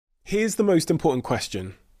Here's the most important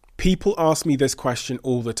question. People ask me this question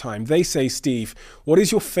all the time. They say, Steve, what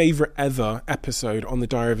is your favorite ever episode on the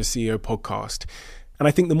Diary of a CEO podcast? And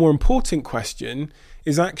I think the more important question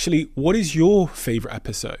is actually, what is your favorite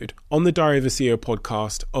episode on the Diary of a CEO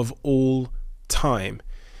podcast of all time?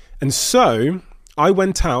 And so I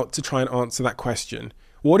went out to try and answer that question.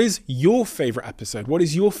 What is your favorite episode? What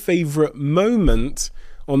is your favorite moment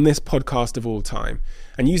on this podcast of all time?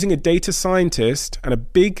 And using a data scientist and a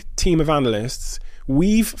big team of analysts,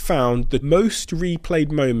 we've found the most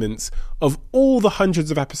replayed moments of all the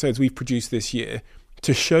hundreds of episodes we've produced this year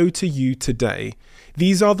to show to you today.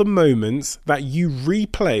 These are the moments that you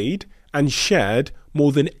replayed and shared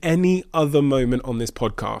more than any other moment on this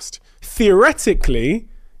podcast. Theoretically,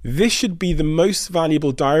 this should be the most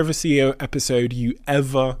valuable Diary of a CEO episode you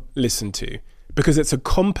ever listen to, because it's a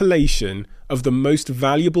compilation of the most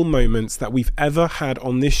valuable moments that we've ever had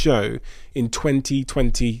on this show in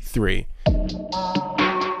 2023.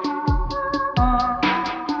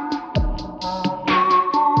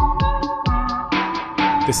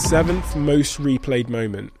 The seventh most replayed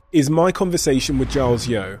moment is my conversation with Giles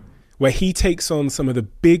Yeo, where he takes on some of the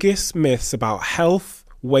biggest myths about health,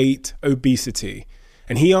 weight, obesity.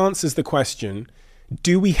 And he answers the question,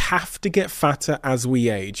 do we have to get fatter as we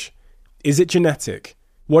age? Is it genetic?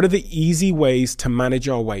 What are the easy ways to manage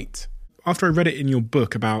our weight? After I read it in your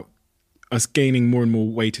book about us gaining more and more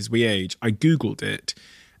weight as we age, I Googled it,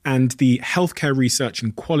 and the Healthcare Research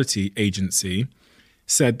and Quality Agency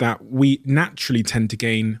said that we naturally tend to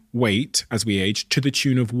gain weight as we age to the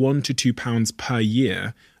tune of 1 to 2 pounds per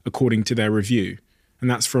year, according to their review. And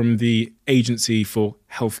that's from the Agency for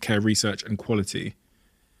Healthcare Research and Quality,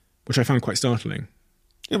 which I found quite startling.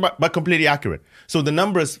 But completely accurate. So the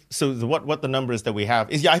numbers, what the numbers that we have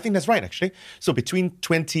is, I think that's right, actually. So between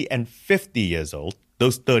 20 and 50 years old,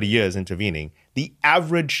 those 30 years intervening, the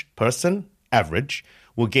average person,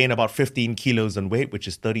 will gain about 15 kilos in weight, which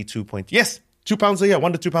is 2 pounds a year,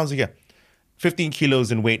 1 to 2 pounds a year. 15 kilos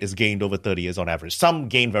in weight is gained over 30 years on average. Some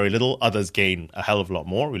gain very little, others gain a hell of a lot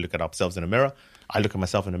more. We look at ourselves in a mirror. I look at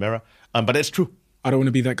myself in a mirror. But it's true. I don't want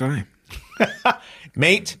to be that guy.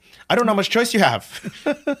 Mate, I don't know how much choice you have.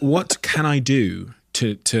 What can I do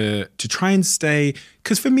to try and stay?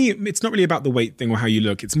 Because for me, it's not really about the weight thing or how you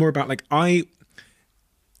look. It's more about like I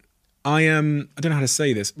don't know how to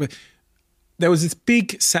say this, but there was this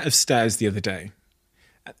big set of stairs the other day.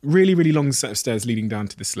 Really, really long set of stairs leading down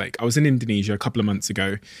to this lake. I was in Indonesia a couple of months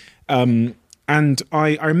ago. And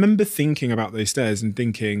I remember thinking about those stairs and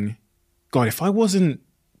thinking, God, if I wasn't,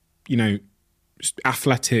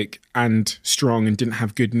 athletic and strong and didn't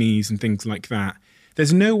have good knees and things like that,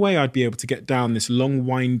 there's no way I'd be able to get down this long,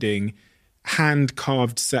 winding,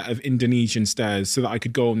 hand-carved set of Indonesian stairs so that I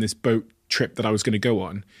could go on this boat trip that I was going to go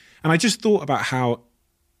on. And I just thought about how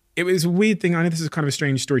it was a weird thing. I know this is kind of a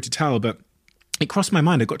strange story to tell, but it crossed my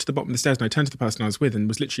mind. I got to the bottom of the stairs and I turned to the person I was with and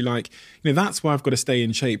was literally like, that's why I've got to stay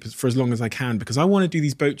in shape for as long as I can, because I want to do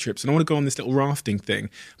these boat trips and I want to go on this little rafting thing,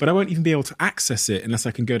 but I won't even be able to access it unless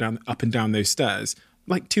I can go up and down those stairs,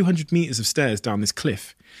 like 200 meters of stairs down this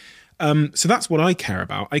cliff. So that's what I care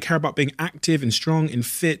about. I care about being active and strong and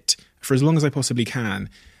fit for as long as I possibly can.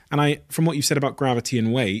 And from what you said about gravity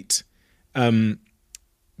and weight,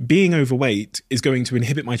 being overweight is going to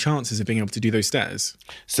inhibit my chances of being able to do those stairs.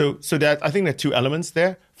 So that I think there are two elements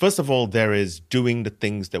there. First of all, there is doing the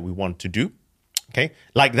things that we want to do, okay,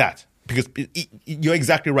 like that. Because you're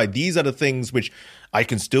exactly right. These are the things which I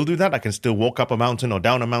can still do that. I can still walk up a mountain or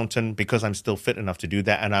down a mountain because I'm still fit enough to do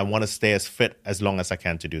that. And I want to stay as fit as long as I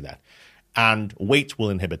can to do that. And weight will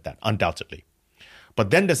inhibit that, undoubtedly. But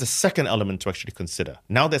then there's a second element to actually consider.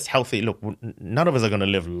 Now that's healthy. Look, none of us are going to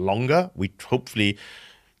live longer. We hopefully...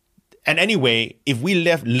 And anyway, if we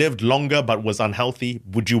lived longer but was unhealthy,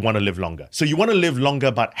 would you want to live longer? So you want to live longer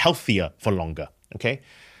but healthier for longer, okay?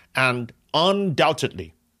 And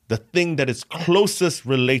undoubtedly, the thing that is closest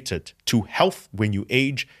related to health when you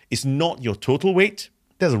age is not your total weight.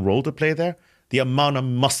 There's a role to play there. The amount of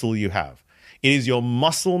muscle you have. It is your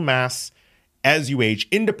muscle mass as you age,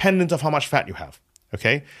 independent of how much fat you have,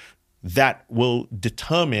 okay? That will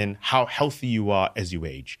determine how healthy you are as you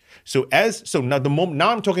age. So now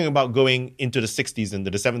I'm talking about going into the 60s and the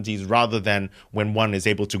 70s rather than when one is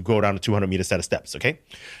able to go down a 200-meter set of steps, okay?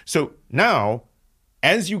 So now,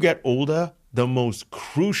 as you get older, the most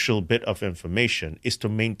crucial bit of information is to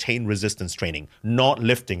maintain resistance training, not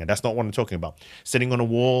lifting. And that's not what I'm talking about. Sitting on a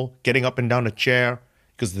wall, getting up and down a chair,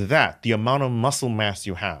 because the amount of muscle mass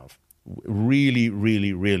you have really,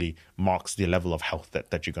 really, really marks the level of health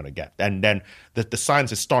that you're going to get. And then the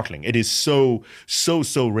science is startling. It is so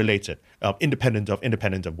related, independent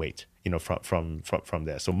of weight, from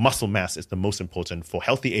there. So muscle mass is the most important for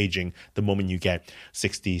healthy aging the moment you get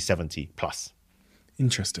 60, 70 plus.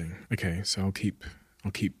 Interesting. Okay, so I'll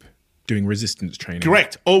keep doing resistance training.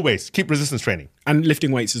 Correct. Always keep resistance training. And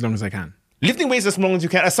lifting weights as long as I can. Lifting weights as long as you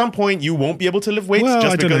can. At some point, you won't be able to lift weights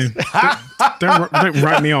just because. Don't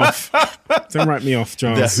write me off. Don't write me off,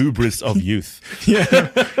 Giles. The hubris of youth. Yeah,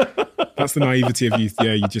 that's the naivety of youth.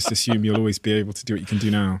 Yeah, you just assume you'll always be able to do what you can do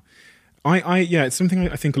now. It's something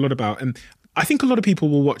I think a lot about, and I think a lot of people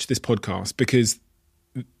will watch this podcast because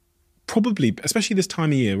probably, especially this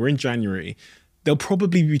time of year, we're in January, they'll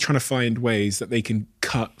probably be trying to find ways that they can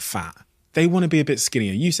cut fat. They want to be a bit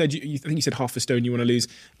skinnier. You said, I think you said half a stone you want to lose.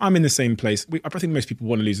 I'm in the same place. I think most people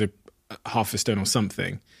want to lose a half a stone or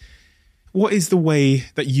something. What is the way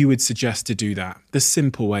that you would suggest to do that? The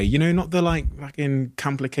simple way, not the fucking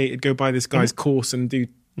complicated, go buy this guy's course and do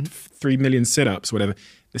 3 million sit-ups, whatever.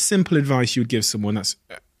 The simple advice you would give someone that's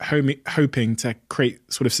hoping to create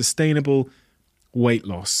sort of sustainable weight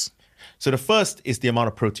loss. So the first is the amount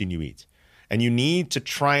of protein you eat. And you need to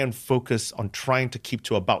try and focus on trying to keep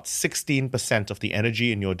to about 16% of the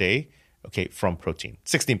energy in your day, from protein.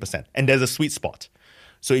 16%. And there's a sweet spot.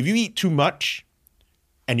 So if you eat too much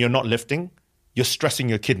and you're not lifting, you're stressing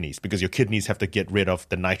your kidneys because your kidneys have to get rid of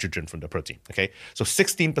the nitrogen from the protein, okay? So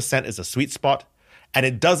 16% is a sweet spot. And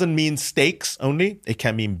it doesn't mean steaks only. It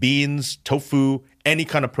can mean beans, tofu, any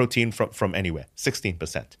kind of protein from anywhere,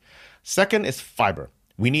 16%. Second is fiber.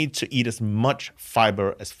 We need to eat as much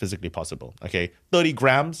fiber as physically possible, okay? 30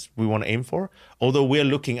 grams we want to aim for. Although we're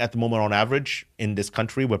looking at the moment on average in this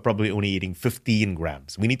country, we're probably only eating 15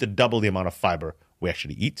 grams. We need to double the amount of fiber we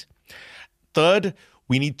actually eat. Third,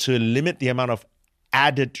 we need to limit the amount of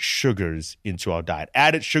added sugars into our diet.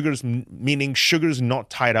 Added sugars meaning sugars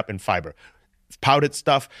not tied up in fiber. Powdered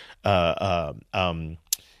stuff,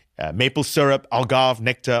 maple syrup, agave,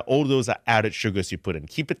 nectar, all those are added sugars you put in.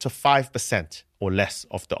 Keep it to 5% or less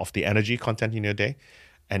of the energy content in your day.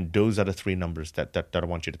 And those are the three numbers that I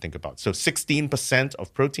want you to think about. So 16%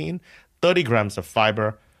 of protein, 30 grams of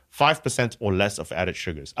fiber, 5% or less of added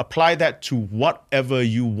sugars. Apply that to whatever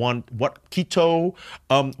you want, keto,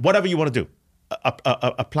 whatever you want to do.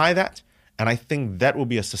 Apply that. And I think that will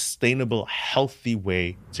be a sustainable, healthy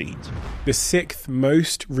way to eat. The 6th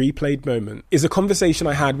most replayed moment is a conversation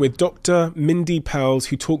I had with Dr. Mindy Pelz,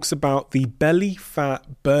 who talks about the belly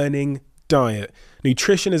fat burning diet.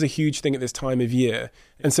 Nutrition is a huge thing at this time of year.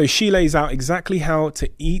 And so she lays out exactly how to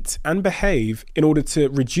eat and behave in order to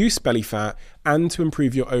reduce belly fat and to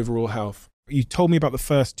improve your overall health. You told me about the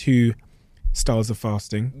first 2 styles of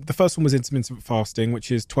fasting. The first one was intermittent fasting,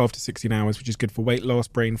 which is 12 to 16 hours, which is good for weight loss,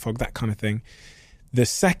 brain fog, that kind of thing. The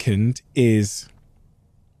second is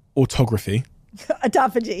autography.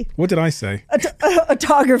 Autophagy. What did I say?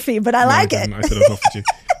 Autography, but I like it.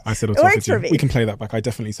 I said autophagy. It works for me. We can play that back. I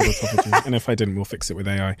definitely said autophagy. And if I didn't, we'll fix it with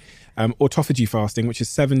AI. Autophagy fasting, which is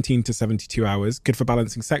 17 to 72 hours, good for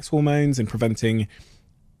balancing sex hormones and preventing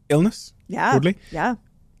illness. Yeah. Broadly. Yeah.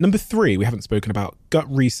 Number 3, we haven't spoken about, gut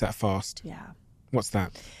reset fast. Yeah. What's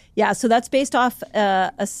that? Yeah, so that's based off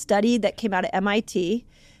a study that came out of MIT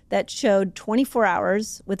that showed 24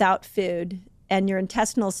 hours without food and your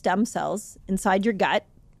intestinal stem cells inside your gut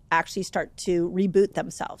actually start to reboot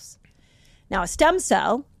themselves. Now, a stem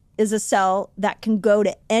cell is a cell that can go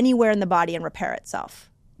to anywhere in the body and repair itself.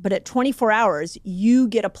 But at 24 hours, you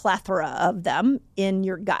get a plethora of them in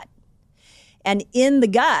your gut. And in the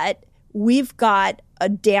gut, we've got a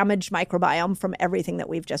damaged microbiome from everything that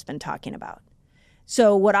we've just been talking about.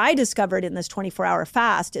 So what I discovered in this 24-hour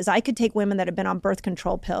fast is I could take women that have been on birth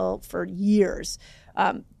control pill for years,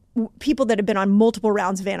 people that have been on multiple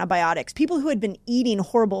rounds of antibiotics, people who had been eating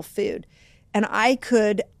horrible food, and I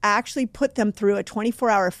could actually put them through a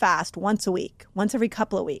 24-hour fast once a week, once every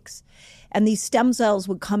couple of weeks. And these stem cells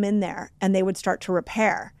would come in there and they would start to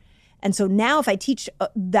repair. And so now if I teach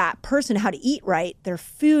that person how to eat right, their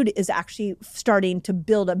food is actually starting to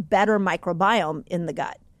build a better microbiome in the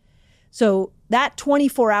gut. So that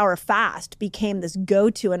 24-hour fast became this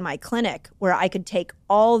go-to in my clinic where I could take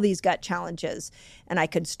all these gut challenges and I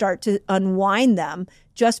could start to unwind them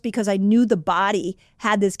just because I knew the body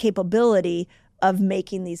had this capability of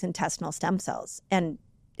making these intestinal stem cells. And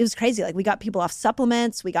it was crazy. Like we got people off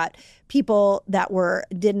supplements. We got people that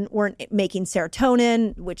weren't making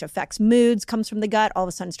serotonin, which affects moods, comes from the gut. All of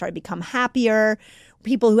a sudden started to become happier.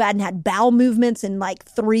 People who hadn't had bowel movements in like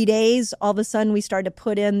 3 days, all of a sudden we started to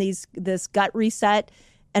put in this gut reset,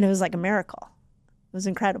 and it was like a miracle. It was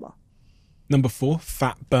incredible. Number 4,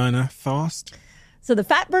 fat burner fast. So the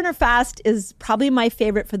fat burner fast is probably my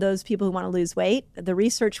favorite for those people who want to lose weight. The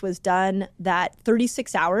research was done that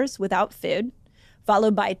 36 hours without food,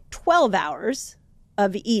 followed by 12 hours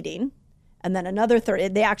of eating, and then another 30.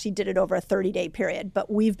 They actually did it over a 30-day period,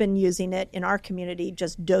 but we've been using it in our community,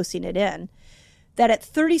 just dosing it in. That at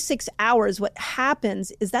 36 hours, what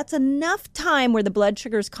happens is that's enough time where the blood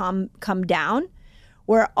sugars come down,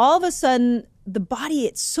 where all of a sudden the body,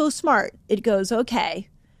 it's so smart. It goes, okay,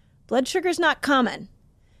 blood sugar's not coming.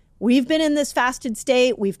 We've been in this fasted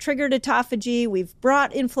state. We've triggered autophagy. We've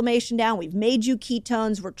brought inflammation down. We've made you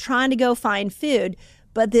ketones. We're trying to go find food.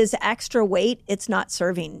 But this extra weight, it's not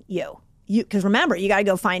serving you. Because remember, you got to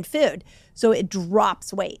go find food. So it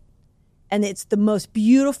drops weight. And it's the most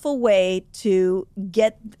beautiful way to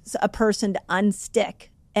get a person to unstick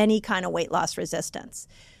any kind of weight loss resistance.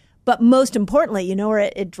 But most importantly, you know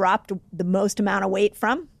where it dropped the most amount of weight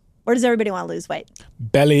from? Where does everybody want to lose weight?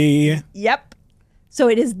 Belly. Yep. So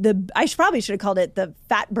it is probably should have called it the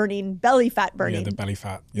fat burning, belly fat burning. Yeah, the belly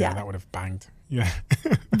fat. Yeah, that would have banged. Yeah.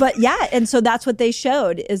 But yeah, and so that's what they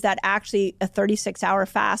showed is that actually a 36-hour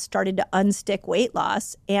fast started to unstick weight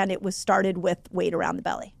loss, and it was started with weight around the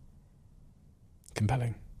belly.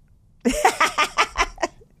 Compelling.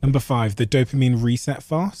 Number 5, the dopamine reset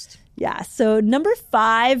fast. Yeah. So number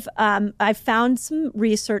 5, I found some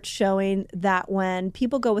research showing that when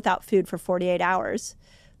people go without food for 48 hours,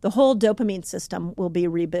 the whole dopamine system will be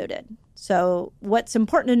rebooted. So what's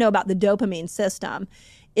important to know about the dopamine system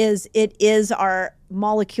is it is our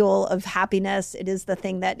molecule of happiness. It is the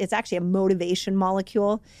thing that it's actually a motivation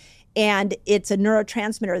molecule. And it's a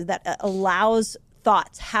neurotransmitter that allows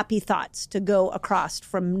thoughts, happy thoughts, to go across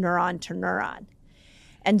from neuron to neuron.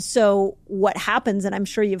 And so what happens, and I'm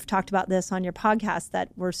sure you've talked about this on your podcast, that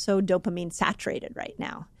we're so dopamine saturated right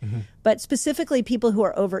now. Mm-hmm. But specifically people who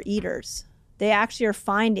are overeaters, they actually are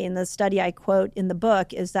finding, the study I quote in the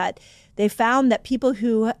book is that they found that people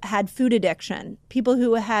who had food addiction, people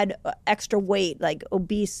who had extra weight, like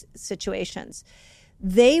obese situations,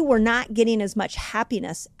 they were not getting as much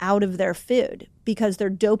happiness out of their food because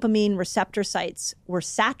their dopamine receptor sites were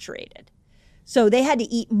saturated. So they had to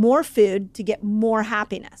eat more food to get more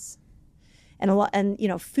happiness. And you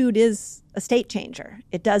know, food is a state changer.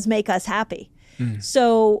 It does make us happy.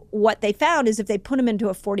 So what they found is if they put them into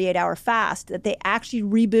a 48-hour fast, that they actually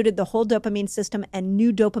rebooted the whole dopamine system and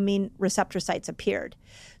new dopamine receptor sites appeared.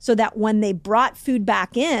 So that when they brought food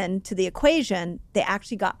back in to the equation, they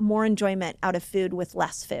actually got more enjoyment out of food with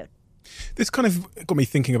less food. This kind of got me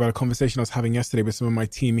thinking about a conversation I was having yesterday with some of my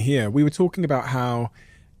team here. We were talking about how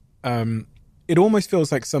it almost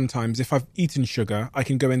feels like sometimes if I've eaten sugar, I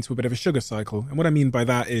can go into a bit of a sugar cycle. And what I mean by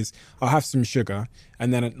that is I'll have some sugar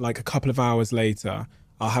and then like a couple of hours later,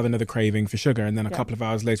 I'll have another craving for sugar. And then a couple of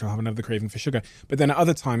hours later, I'll have another craving for sugar. But then at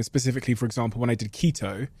other times, specifically, for example, when I did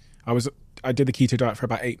keto, I did the keto diet for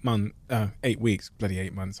about 8 weeks, bloody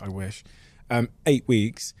 8 months, I wish. 8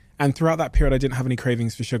 weeks. And throughout that period, I didn't have any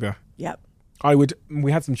cravings for sugar. Yep.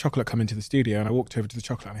 We had some chocolate come into the studio and I walked over to the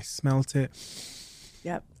chocolate and I smelt it.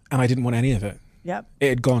 Yep. And I didn't want any of it. Yep. It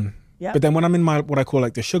had gone. Yep. But then when I'm in my what I call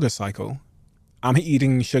like the sugar cycle, I'm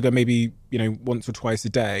eating sugar maybe, once or twice a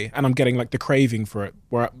day and I'm getting like the craving for it,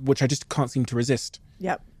 which I just can't seem to resist.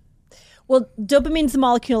 Yep. Well, dopamine's the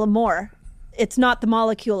molecule of more. It's not the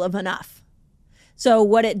molecule of enough. So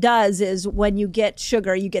what it does is when you get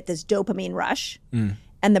sugar, you get this dopamine rush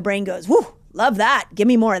and the brain goes, whoo, love that. Give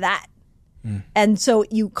me more of that. And so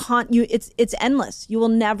it's endless. You will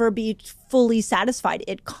never be fully satisfied.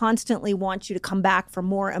 It constantly wants you to come back for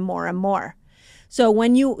more and more and more. So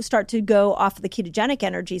when you start to go off of the ketogenic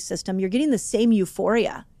energy system, you're getting the same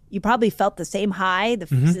euphoria. You probably felt the same high,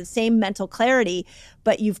 the same mental clarity,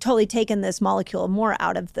 but you've totally taken this molecule more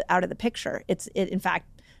out of the picture. In fact,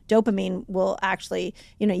 dopamine will actually,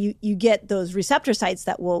 you get those receptor sites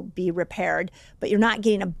that will be repaired, but you're not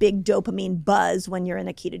getting a big dopamine buzz when you're in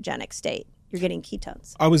a ketogenic state. You're getting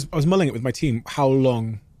ketones. I was mulling it with my team how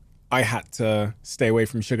long I had to stay away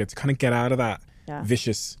from sugar to kind of get out of that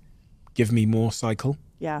vicious give me more cycle.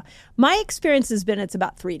 Yeah. My experience has been it's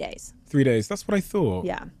about 3 days. 3 days. That's what I thought.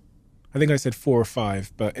 Yeah. I think I said 4 or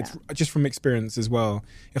 5, but it's just from experience as well.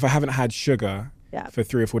 If I haven't had sugar for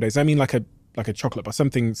 3 or 4 days, I mean like a chocolate bar,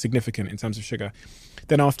 something significant in terms of sugar,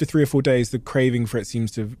 then after 3 or 4 days, the craving for it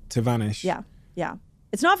seems to vanish. Yeah. Yeah.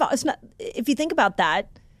 It's not, if you think about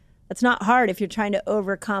that, it's not hard if you're trying to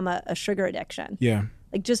overcome a sugar addiction. Yeah.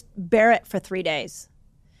 Like just bear it for 3 days.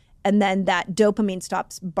 And then that dopamine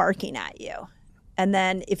stops barking at you. And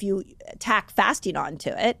then if you tack fasting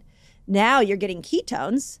onto it, now you're getting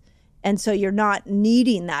ketones. And so you're not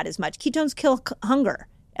needing that as much. Ketones kill hunger.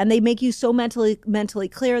 And they make you so mentally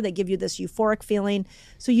clear. They give you this euphoric feeling,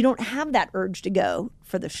 so you don't have that urge to go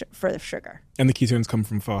for the sugar. And the ketones come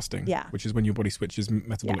from fasting, Yeah. which is when your body switches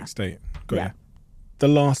metabolic Yeah. state. Got Yeah. ya. The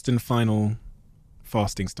last and final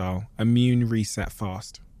fasting style, immune reset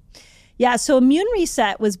fast. Yeah, so Immune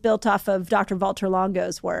Reset was built off of Dr. Walter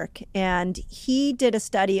Longo's work, and he did a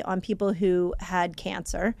study on people who had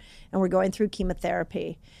cancer and were going through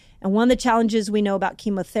chemotherapy. And one of the challenges we know about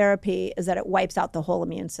chemotherapy is that it wipes out the whole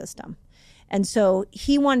immune system. And so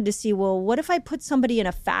he wanted to see, well, what if I put somebody in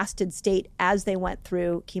a fasted state as they went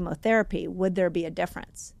through chemotherapy? Would there be a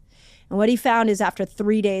difference? And what he found is after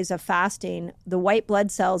 3 days of fasting, the white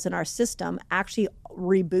blood cells in our system actually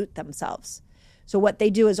reboot themselves. So what they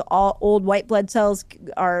do is all old white blood cells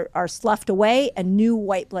are sloughed away and new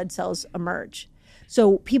white blood cells emerge.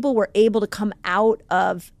 So people were able to come out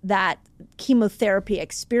of that chemotherapy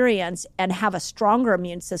experience and have a stronger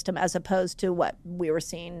immune system, as opposed to what we were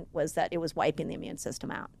seeing was that it was wiping the immune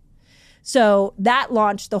system out. So that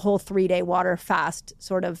launched the whole 3-day water fast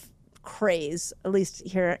sort of craze. At least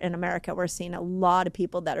here in America, we're seeing a lot of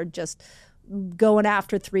people that are just going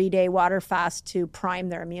after 3-day water fast to prime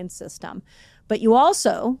their immune system. But you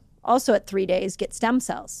also at 3 days get stem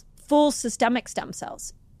cells, full systemic stem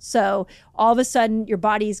cells. So all of a sudden your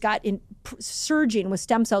body's got surging with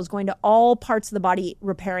stem cells going to all parts of the body,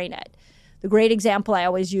 repairing it. The great example I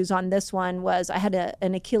always use on this one was I had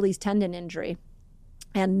an Achilles tendon injury,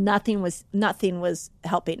 and nothing was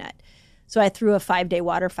helping it. So I threw a 5-day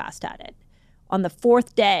water fast at it. On the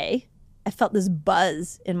 4th day, I felt this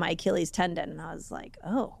buzz in my Achilles tendon, and I was like,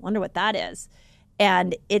 oh, wonder what that is.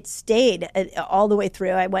 And it stayed all the way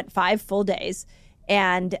through. I went 5 full days.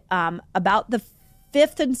 And about the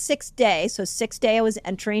 5th and 6th day, so 6th day I was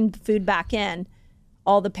entering food back in,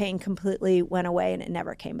 all the pain completely went away and it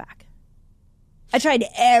never came back. I tried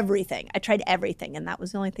everything, and that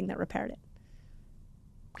was the only thing that repaired it.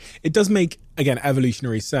 It does make, again,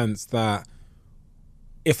 evolutionary sense that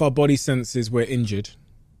if our body senses we're injured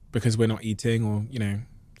because we're not eating, or,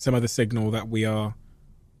 some other signal that we are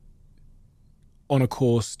on a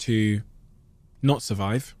course to not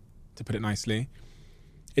survive, to put it nicely,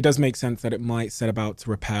 it does make sense that it might set about to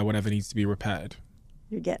repair whatever needs to be repaired.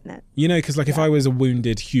 You're getting it. Because if I was a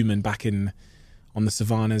wounded human back on the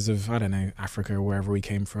savannas of, I don't know, Africa or wherever we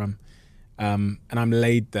came from, and I'm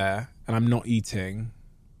laid there and I'm not eating,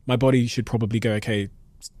 my body should probably go, okay,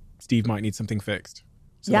 Steve might need something fixed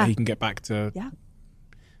so that he can get back to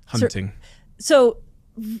hunting. So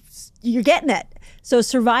you're getting it. So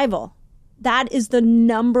survival. That is the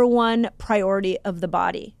number one priority of the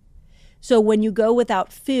body. So when you go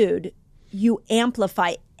without food, you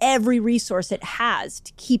amplify every resource it has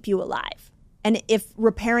to keep you alive. And if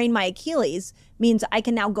repairing my Achilles means I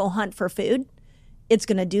can now go hunt for food, it's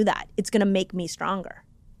going to do that. It's going to make me stronger.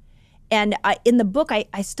 And in the book, when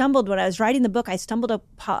I was writing the book, I stumbled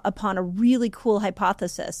upon a really cool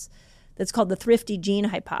hypothesis that's called the thrifty gene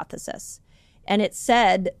hypothesis. And it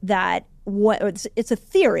said that it's a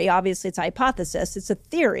theory, obviously it's a hypothesis, it's a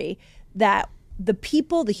theory that the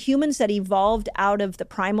humans that evolved out of the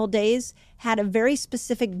primal days had a very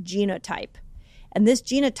specific genotype. And this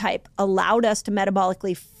genotype allowed us to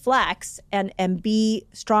metabolically flex and be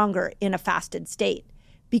stronger in a fasted state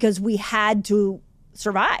because we had to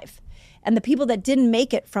survive. And the people that didn't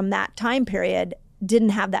make it from that time period didn't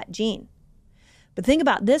have that gene. But think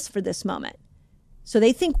about this for this moment. So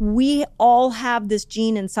they think we all have this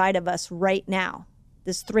gene inside of us right now,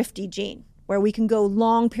 this thrifty gene, where we can go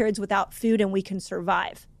long periods without food and we can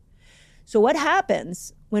survive. So what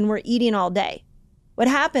happens when we're eating all day? What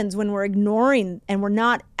happens when we're ignoring and we're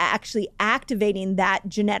not actually activating that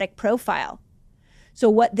genetic profile? So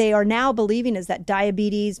what they are now believing is that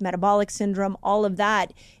diabetes, metabolic syndrome, all of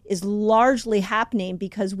that is largely happening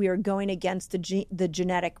because we are going against the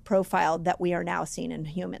genetic profile that we are now seeing in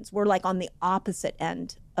humans. We're like on the opposite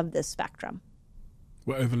end of this spectrum.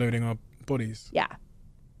 We're overloading our bodies. Yeah.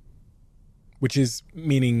 Which is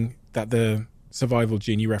meaning that the survival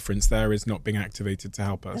gene you referenced there is not being activated to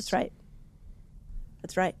help us. That's right.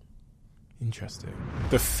 That's right. Interesting.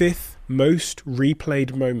 The 5th most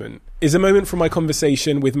replayed moment is a moment from my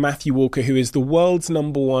conversation with Matthew Walker, who is the world's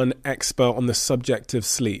 #1 expert on the subject of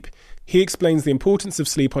sleep. He explains the importance of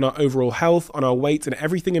sleep on our overall health, on our weight, and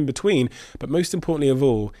everything in between. But most importantly of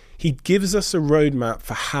all, he gives us a roadmap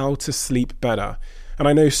for how to sleep better. And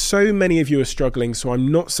I know so many of you are struggling, so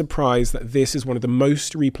I'm not surprised that this is one of the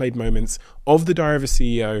most replayed moments of the Diary of a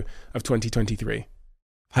CEO of 2023.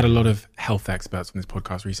 I've had a lot of health experts on this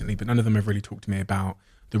podcast recently, but none of them have really talked to me about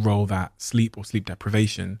the role that sleep or sleep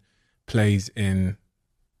deprivation plays in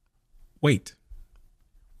weight.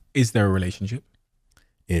 Is there a relationship?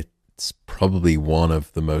 it's probably one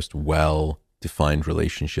of the most well-defined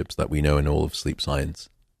relationships that we know in all of sleep science.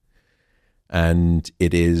 And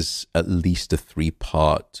it is at least a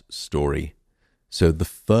 3-part story. So the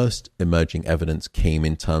first emerging evidence came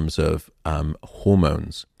in terms of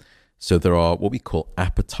hormones. So there are what we call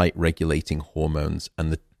appetite-regulating hormones,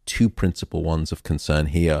 and the 2 principal ones of concern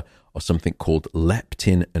here are something called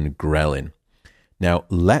leptin and ghrelin. Now,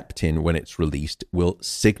 leptin, when it's released, will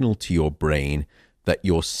signal to your brain that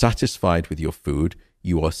you're satisfied with your food,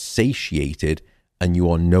 you are satiated, and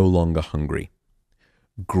you are no longer hungry.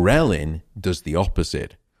 Ghrelin does the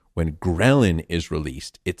opposite. When ghrelin is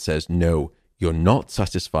released, it says, no, you're not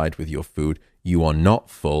satisfied with your food, you are not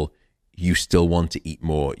full, you still want to eat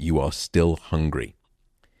more, you are still hungry.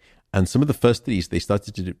 And some of the first studies, they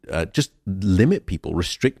started to just limit people,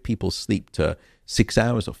 restrict people's sleep to 6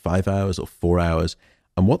 hours or 5 hours or 4 hours.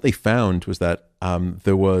 And what they found was that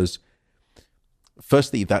there was,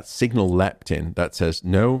 firstly, that signal leptin that says,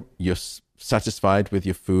 no, you're satisfied with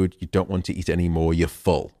your food, you don't want to eat anymore, you're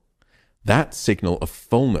full. That signal of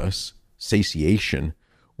fullness, satiation,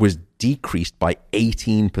 was decreased by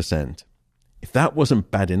 18%. If that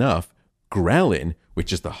wasn't bad enough, ghrelin,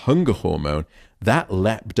 which is the hunger hormone, that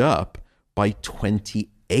leapt up by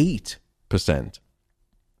 28%.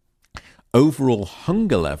 Overall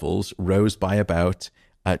hunger levels rose by about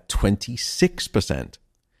 26%.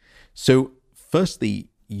 So firstly,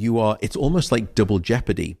 it's almost like double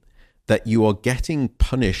jeopardy, that you are getting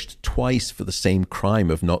punished twice for the same crime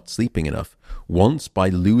of not sleeping enough. Once by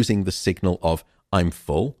losing the signal of, I'm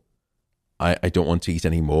full, I don't want to eat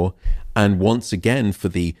anymore. And once again for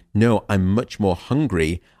the, no, I'm much more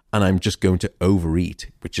hungry and I'm just going to overeat,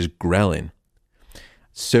 which is ghrelin.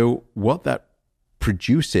 So what that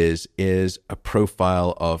produces is a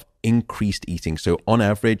profile of increased eating. So on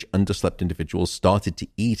average, underslept individuals started to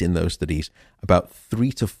eat in those studies about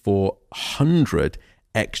 300 to 400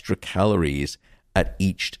 extra calories at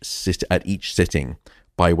each sitting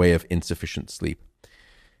by way of insufficient sleep.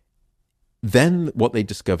 Then what they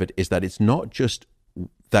discovered is that it's not just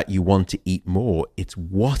that you want to eat more, it's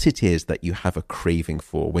what it is that you have a craving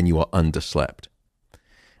for when you are underslept.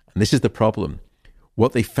 And this is the problem.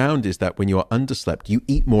 What they found is that when you are underslept, you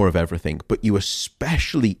eat more of everything, but you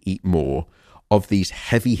especially eat more of these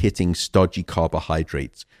heavy-hitting, stodgy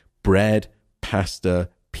carbohydrates, bread, pasta,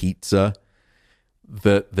 pizza.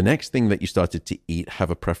 The next thing that you started to eat, have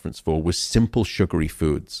a preference for, was simple sugary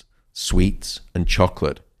foods, sweets and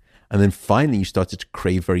chocolate. And then finally, you started to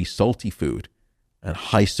crave very salty food, and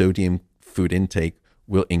high sodium food intake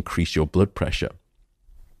will increase your blood pressure.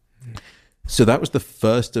 So that was the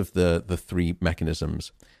first of the 3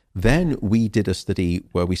 mechanisms. Then we did a study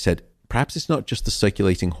where we said, perhaps it's not just the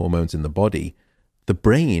circulating hormones in the body. The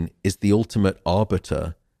brain is the ultimate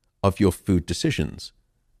arbiter of your food decisions.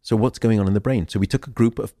 So what's going on in the brain? So we took a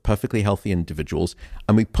group of perfectly healthy individuals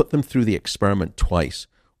and we put them through the experiment twice.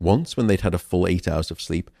 Once when they'd had a full 8 hours of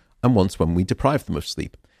sleep, and once when we deprived them of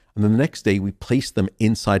sleep. And then the next day, we placed them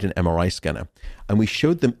inside an MRI scanner, and we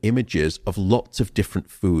showed them images of lots of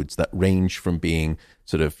different foods that range from being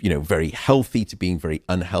sort of, very healthy to being very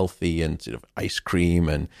unhealthy, and sort of ice cream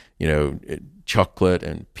and, chocolate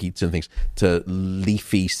and pizza and things, to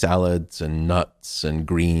leafy salads and nuts and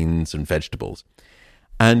greens and vegetables.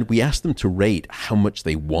 And we asked them to rate how much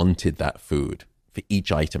they wanted that food for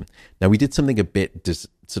each item. Now, we did something a bit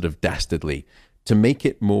sort of dastardly to make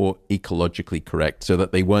it more ecologically correct, so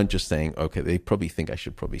that they weren't just saying, okay, they probably think I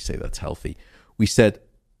should probably say that's healthy. We said,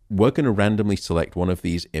 we're going to randomly select one of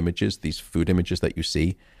these images, these food images that you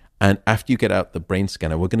see, and after you get out the brain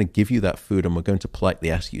scanner, we're going to give you that food and we're going to politely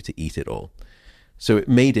ask you to eat it all. So it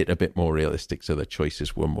made it a bit more realistic, so the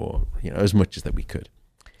choices were more, as much as that we could.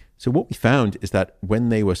 So what we found is that when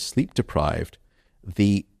they were sleep deprived,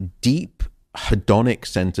 the deep hedonic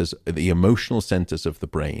centers, the emotional centers of the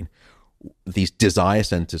brain, these desire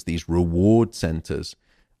centers, these reward centers,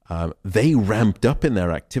 they ramped up in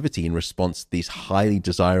their activity in response to these highly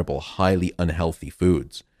desirable, highly unhealthy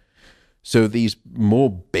foods. So these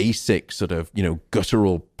more basic sort of,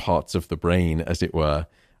 guttural parts of the brain, as it were,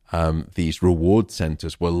 these reward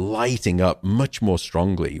centers were lighting up much more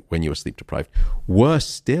strongly when you were sleep deprived. Worse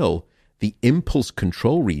still, the impulse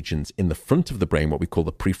control regions in the front of the brain, what we call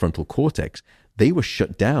the prefrontal cortex, they were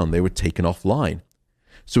shut down, they were taken offline.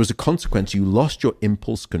 So as a consequence, you lost your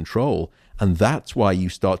impulse control. And that's why you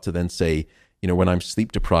start to then say, when I'm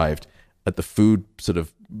sleep deprived at the food sort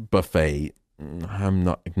of buffet, I'm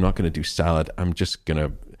not going to do salad. I'm just going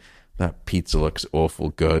to, that pizza looks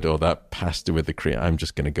awful good, or that pasta with the cream, I'm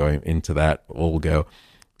just going to go into that, all go.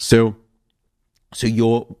 So So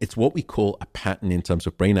it's what we call a pattern in terms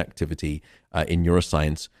of brain activity in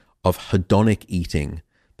neuroscience of hedonic eating,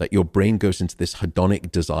 that your brain goes into this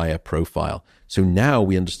hedonic desire profile. So now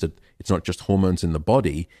we understood it's not just hormones in the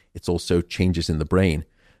body, it's also changes in the brain.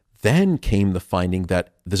 Then came the finding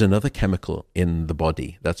that there's another chemical in the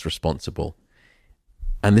body that's responsible.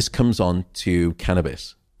 And this comes on to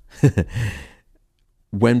cannabis.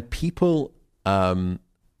 When people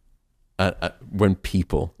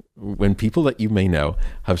that you may know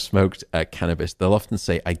have smoked cannabis, they'll often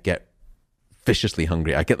say, I get viciously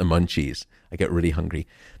hungry. I get the munchies. I get really hungry.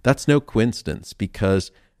 That's no coincidence,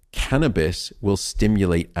 because cannabis will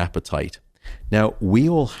stimulate appetite. Now, we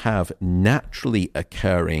all have naturally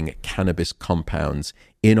occurring cannabis compounds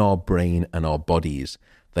in our brain and our bodies.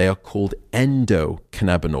 They are called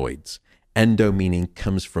endocannabinoids. Endo meaning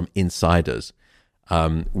comes from inside us,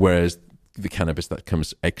 whereas the cannabis that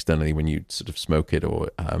comes externally when you sort of smoke it or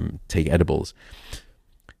take edibles.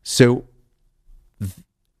 So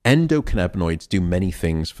endocannabinoids do many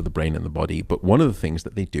things for the brain and the body, but one of the things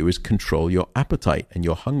that they do is control your appetite and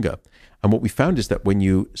your hunger. And what we found is that when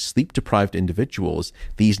you sleep-deprived individuals,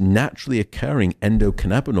 these naturally occurring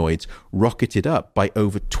endocannabinoids rocketed up by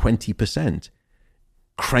over 20%,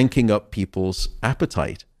 cranking up people's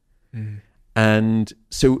appetite. And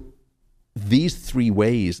so these three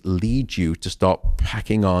ways lead you to start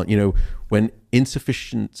packing on. When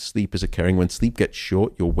insufficient sleep is occurring, when sleep gets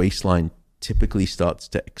short, your waistline typically starts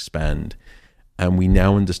to expand. And we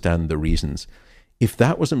now understand the reasons. If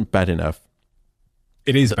that wasn't bad enough,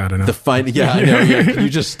 it is bad enough. I know. Yeah. Can you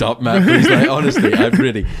just stop, Matt? Please? Honestly, I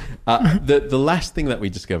really. The last thing that we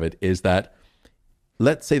discovered is that,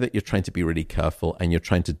 let's say that you're trying to be really careful and you're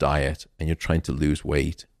trying to diet and you're trying to lose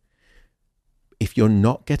weight. If you're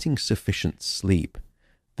not getting sufficient sleep,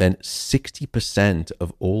 then 60%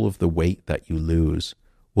 of all of the weight that you lose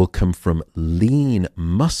will come from lean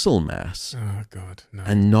muscle mass. Oh, God, no.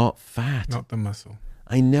 And not fat. Not the muscle.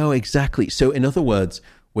 I know, exactly. So in other words,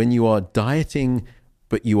 when you are dieting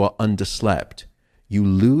but you are underslept, you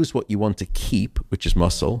lose what you want to keep, which is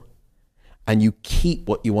muscle, and you keep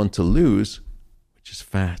what you want to lose, which is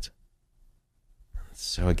fat.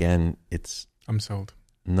 So again, I'm sold.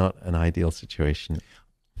 Not an ideal situation.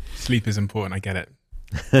 Sleep is important. I get it.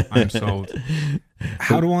 I'm sold.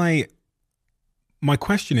 My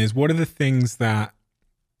question is, what are the things that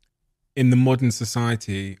in the modern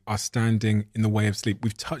society are standing in the way of sleep?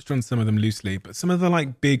 We've touched on some of them loosely, but some of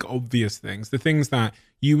the big obvious things, the things that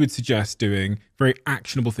you would suggest doing, very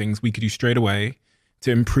actionable things we could do straight away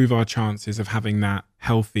to improve our chances of having that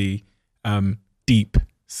healthy, deep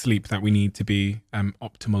sleep that we need to be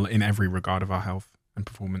optimal in every regard of our health and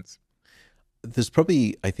performance. There's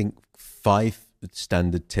probably, I think, 5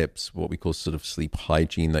 standard tips, what we call sort of sleep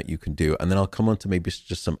hygiene, that you can do. And then I'll come on to maybe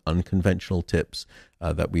just some unconventional tips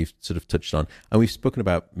that we've sort of touched on. And we've spoken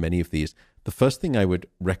about many of these. The first thing I would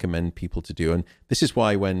recommend people to do, and this is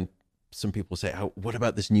why when some people say, oh, what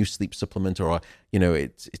about this new sleep supplement? Or,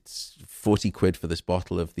 it's 40 quid for this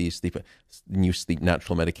bottle of these new sleep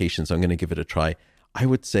natural medications. I'm going to give it a try. I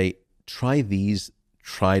would say, try these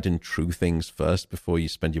tried and true things first before you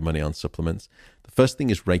spend your money on supplements. The first thing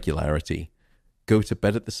is regularity. Go to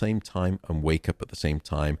bed at the same time and wake up at the same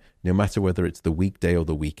time, no matter whether it's the weekday or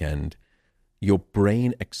the weekend. Your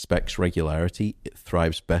brain expects regularity. It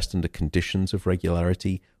thrives best under conditions of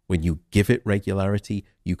regularity. When you give it regularity,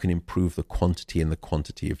 you can improve the quantity and the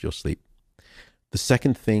quantity of your sleep. The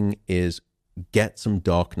second thing is get some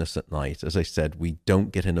darkness at night. As I said, we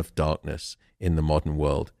don't get enough darkness in the modern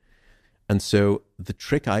world. And so the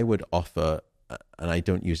trick I would offer, and I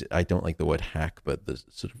don't use it, I don't like the word hack, but the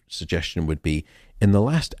sort of suggestion would be, in the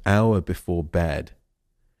last hour before bed,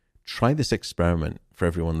 try this experiment for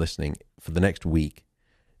everyone listening for the next week.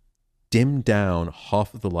 Dim down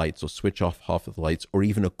half of the lights or switch off half of the lights, or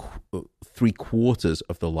even 3/4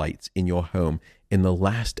 of the lights in your home in the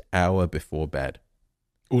last hour before bed.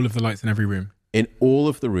 All of the lights in every room? In all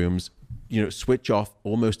of the rooms. Switch off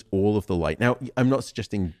almost all of the light. Now, I'm not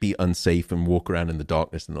suggesting be unsafe and walk around in the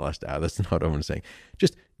darkness in the last hour. That's not what I'm saying.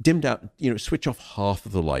 Just dim down, switch off half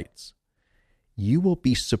of the lights. You will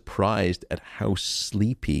be surprised at how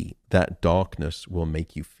sleepy that darkness will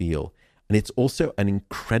make you feel. And it's also an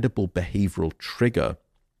incredible behavioral trigger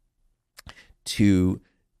to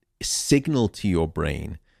signal to your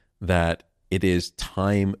brain that it is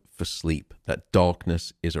time for sleep, that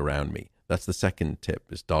darkness is around me. That's the second tip,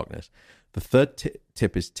 is darkness. The third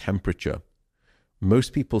tip is temperature.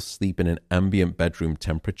 Most people sleep in an ambient bedroom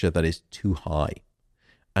temperature that is too high.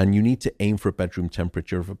 And you need to aim for a bedroom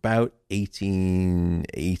temperature of about 18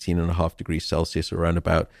 and a half degrees Celsius, around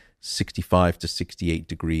about 65 to 68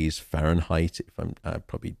 degrees Fahrenheit, if I'm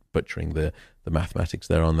probably butchering the mathematics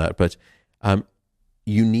there on that. But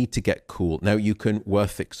you need to get cool. Now, you can wear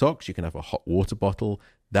thick socks, you can have a hot water bottle,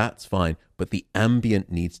 that's fine. But the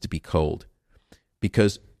ambient needs to be cold,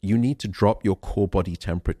 because you need to drop your core body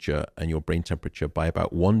temperature and your brain temperature by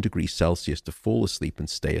about 1 degree Celsius to fall asleep and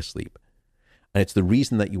stay asleep. And it's the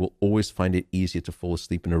reason that you will always find it easier to fall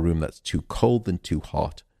asleep in a room that's too cold than too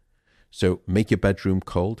hot. So make your bedroom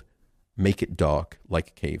cold, make it dark like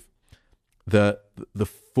a cave. The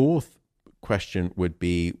fourth question would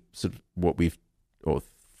be sort of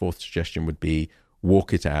fourth suggestion would be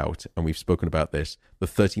walk it out. And we've spoken about this, the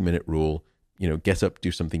 30-minute rule, get up,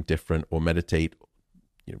 do something different, or meditate,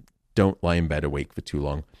 don't lie in bed awake for too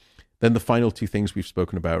long. Then the final two things we've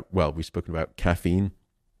spoken about caffeine.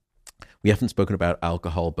 We haven't spoken about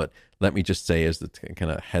alcohol, but let me just say as the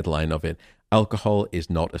kind of headline of it, alcohol is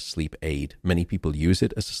not a sleep aid. Many people use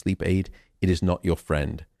it as a sleep aid. It is not your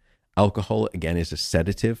friend. Alcohol, again, is a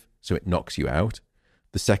sedative, so it knocks you out.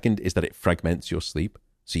 The second is that it fragments your sleep.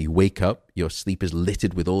 So you wake up, your sleep is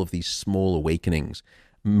littered with all of these small awakenings.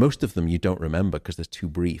 Most of them you don't remember because they're too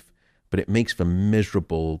brief, but it makes for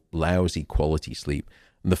miserable, lousy quality sleep.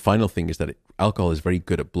 And the final thing is that alcohol is very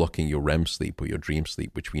good at blocking your REM sleep or your dream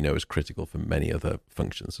sleep, which we know is critical for many other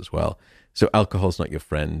functions as well. So alcohol's not your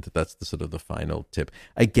friend. That's the sort of the final tip.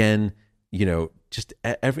 Again, just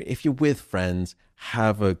if you're with friends,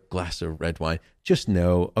 have a glass of red wine. Just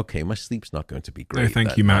know, okay, my sleep's not going to be great. No,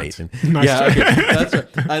 thank you, Matt. Nice okay, that's right.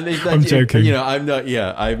 I'm joking. I'm not.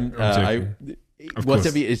 Yeah, I'm joking.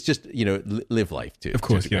 Whatever. It's just live life too. Of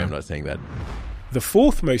course, yeah. I'm not saying that. The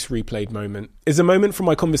fourth most replayed moment is a moment from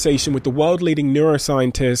my conversation with the world-leading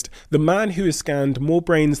neuroscientist, the man who has scanned more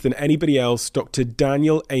brains than anybody else, Dr.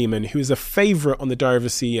 Daniel Amen, who is a favorite on the Diary of a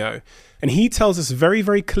CEO. And he tells us very,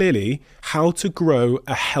 very clearly how to grow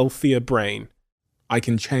a healthier brain. I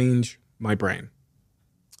can change my brain.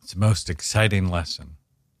 It's the most exciting lesson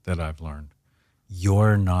that I've learned.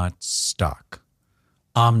 You're not stuck.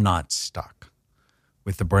 I'm not stuck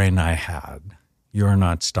with the brain I had. You're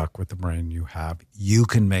not stuck with the brain you have. You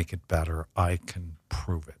can make it better. I can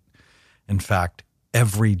prove it. In fact,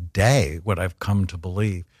 every day, what I've come to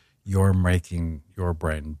believe, you're making your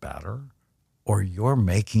brain better or you're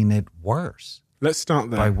making it worse. Let's start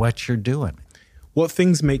there. By what you're doing. What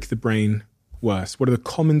things make the brain worse? What are the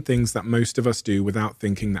common things that most of us do without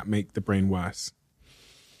thinking that make the brain worse?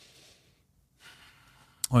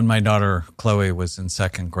 When my daughter Chloe was in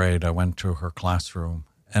second grade, I went to her classroom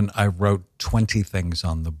and I wrote 20 things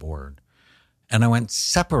on the board. And I went,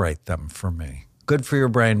 separate them for me. Good for your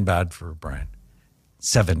brain, bad for your brain.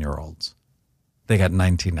 7-year-olds. They got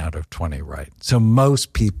 19 out of 20 right. So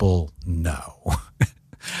most people know.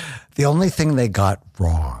 The only thing they got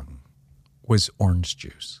wrong was orange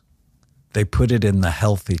juice. They put it in the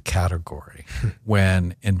healthy category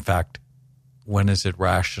when, in fact, when is it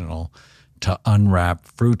rational to unwrap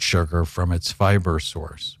fruit sugar from its fiber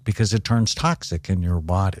source? Because it turns toxic in your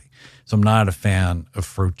body. So I'm not a fan of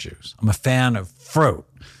fruit juice. I'm a fan of fruit,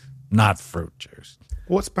 not fruit juice.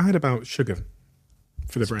 What's bad about sugar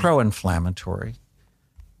for the brain? It's pro-inflammatory.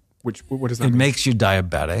 What does that mean? It makes you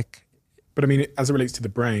diabetic. But I mean, as it relates to the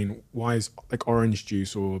brain, why is like orange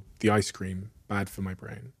juice or the ice cream bad for my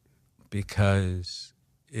brain? Because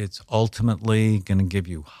it's ultimately going to give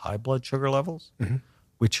you high blood sugar levels,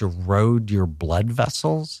 which erode your blood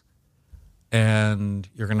vessels, and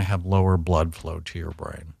you're going to have lower blood flow to your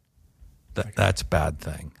brain. That's a bad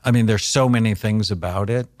thing. I mean, there's so many things about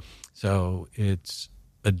it. So it's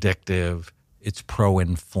addictive. It's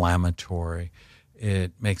pro-inflammatory.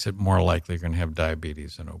 It makes it more likely you're going to have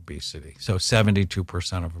diabetes and obesity. So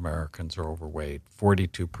 72% of Americans are overweight,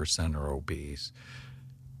 42% are obese.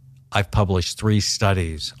 I've published 3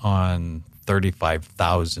 studies on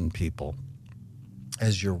 35,000 people.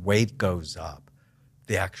 As your weight goes up,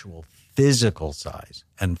 the actual physical size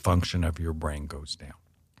and function of your brain goes down.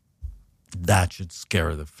 That should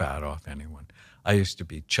scare the fat off anyone. I used to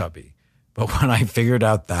be chubby, but when I figured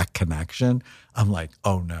out that connection, I'm like,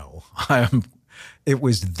 oh no, it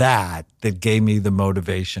was that gave me the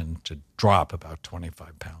motivation to drop about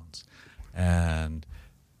 25 pounds. And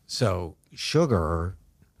so sugar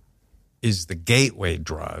is the gateway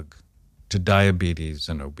drug to diabetes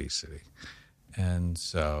and obesity. And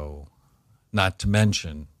so, not to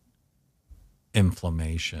mention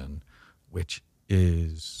inflammation, which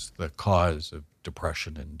is the cause of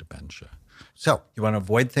depression and dementia. So, you want to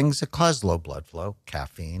avoid things that cause low blood flow,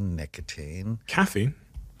 caffeine, nicotine. Caffeine?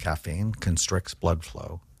 Caffeine constricts blood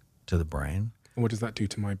flow to the brain. And what does that do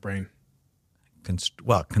to my brain?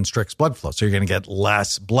 Constricts blood flow. So you're going to get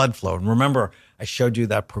less blood flow. And remember, I showed you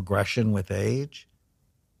that progression with age.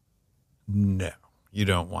 No, you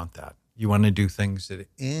don't want that. You want to do things that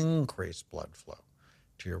increase blood flow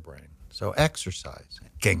to your brain. So exercise,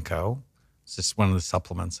 ginkgo. This is one of the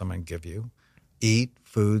supplements I'm going to give you. Eat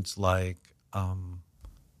foods like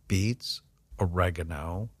beets,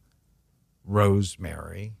 oregano,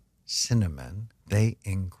 rosemary, cinnamon. They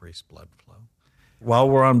increase blood flow. While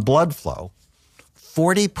we're on blood flow,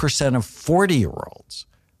 40% of 40-year-olds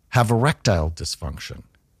have erectile dysfunction.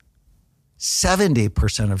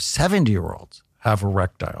 70% of 70-year-olds have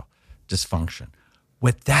erectile dysfunction.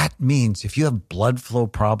 What that means, if you have blood flow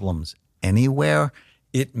problems anywhere,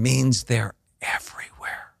 it means they're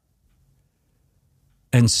everywhere.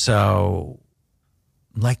 And so,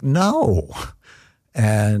 no.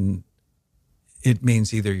 And it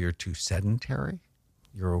means either you're too sedentary,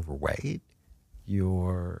 you're overweight,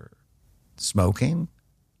 you're smoking,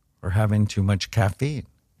 or having too much caffeine,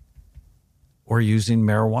 or using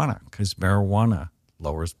marijuana, because marijuana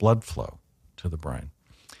lowers blood flow to the brain.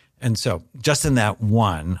 And so just in that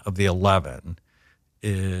one of the 11,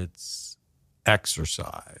 it's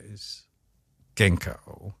exercise,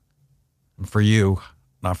 ginkgo, and for you,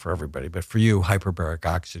 not for everybody, but for you, hyperbaric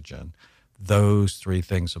oxygen. Those three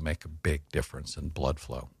things will make a big difference in blood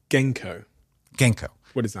flow. Ginkgo. Ginkgo.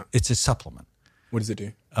 What is that? It's a supplement. What does it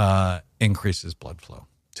do? Increases blood flow.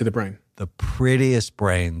 To the brain? The prettiest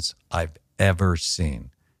brains I've ever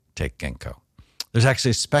seen take ginkgo. There's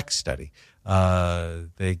actually a SPEC study.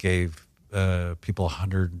 They gave people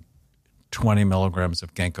 120 milligrams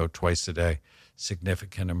of ginkgo twice a day,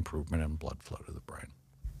 significant improvement in blood flow to the brain.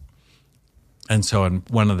 And so in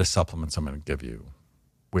one of the supplements I'm going to give you,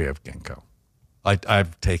 we have ginkgo.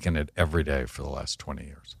 I've taken it every day for the last 20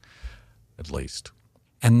 years, at least.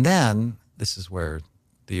 And then, this is where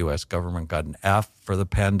the U.S. government got an F for the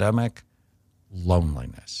pandemic,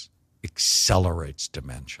 loneliness accelerates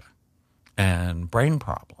dementia and brain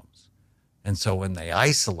problems. And so when they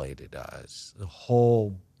isolated us, the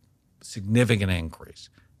whole significant increase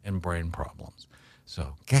in brain problems.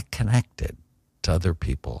 So get connected to other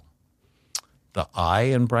people. The I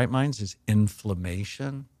in Bright Minds is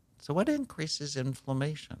inflammation. So what increases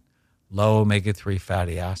inflammation? Low omega-3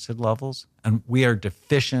 fatty acid levels. And we are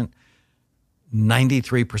deficient.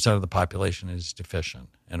 93% of the population is deficient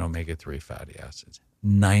in omega-3 fatty acids.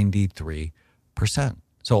 93%.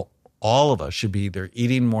 So all of us should be either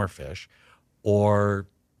eating more fish or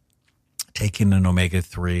taking an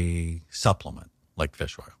omega-3 supplement like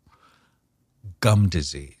fish oil. Gum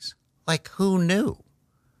disease. Who knew?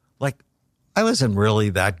 I wasn't really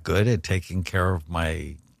that good at taking care of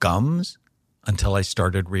my gums until I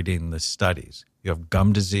started reading the studies. You have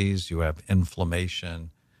gum disease, you have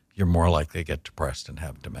inflammation, you're more likely to get depressed and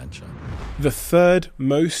have dementia. The third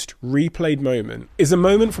most replayed moment is a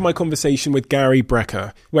moment from my conversation with Gary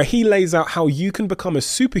Brecka, where he lays out how you can become a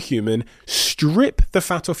superhuman, strip the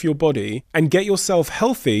fat off your body, and get yourself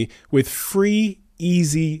healthy with free,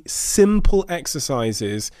 easy, simple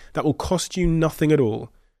exercises that will cost you nothing at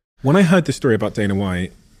all. When I heard the story about Dana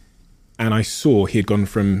White, and I saw he had gone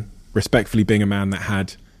from respectfully being a man that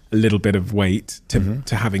had a little bit of weight to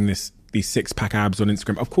having these six-pack abs on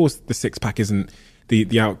Instagram. Of course, the six-pack isn't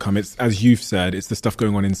the outcome. It's, as you've said, it's the stuff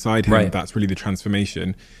going on inside him. Right. That's really the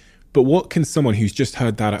transformation. But what can someone who's just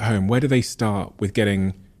heard that at home, where do they start with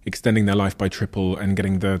extending their life by triple and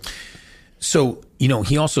getting the... So,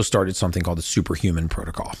 he also started something called the Superhuman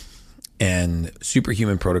Protocol. And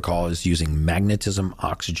Superhuman Protocol is using magnetism,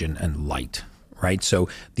 oxygen, and light, right? So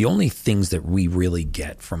the only things that we really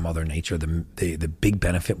get from Mother Nature, the big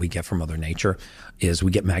benefit we get from Mother Nature is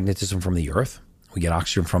we get magnetism from the earth, we get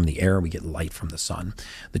oxygen from the air, we get light from the sun.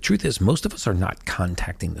 The truth is most of us are not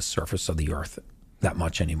contacting the surface of the earth that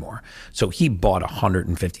much anymore. So he bought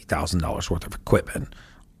 $150,000 worth of equipment,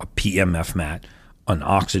 a PMF mat, an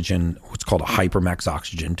oxygen, what's called a Hypermax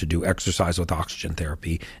oxygen to do exercise with oxygen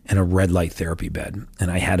therapy, and a red light therapy bed.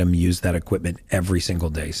 And I had him use that equipment every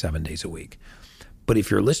single day, 7 days a week. But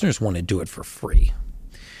if your listeners want to do it for free,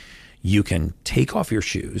 you can take off your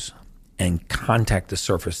shoes and contact the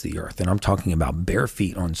surface of the earth. And I'm talking about bare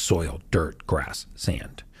feet on soil, dirt, grass,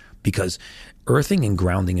 sand. Because earthing and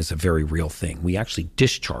grounding is a very real thing. We actually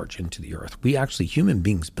discharge into the earth. Human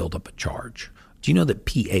beings build up a charge. Do you know that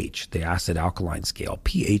pH, the acid alkaline scale,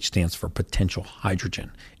 pH stands for potential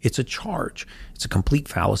hydrogen? It's a charge. It's a complete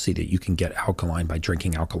fallacy that you can get alkaline by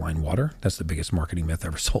drinking alkaline water. That's the biggest marketing myth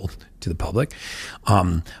ever sold to the public.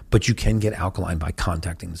 But you can get alkaline by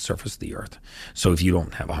contacting the surface of the earth. So if you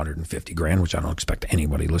don't have 150 grand, which I don't expect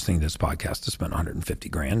anybody listening to this podcast to spend 150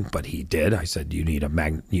 grand, but he did. I said, you need a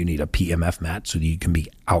PMF mat so that you can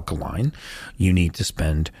be alkaline. You need to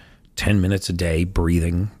spend 10 minutes a day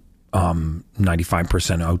breathing 95%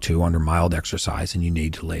 O2 under mild exercise, and you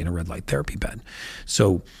need to lay in a red light therapy bed.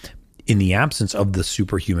 So in the absence of the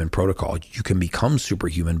superhuman protocol, you can become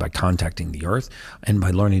superhuman by contacting the earth and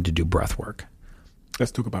by learning to do breath work.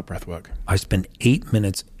 Let's talk about breath work. I spend 8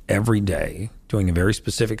 minutes every day doing a very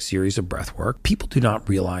specific series of breath work. People do not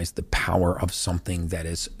realize the power of something that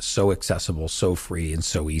is so accessible, so free, and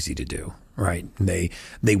so easy to do, right? They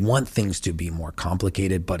want things to be more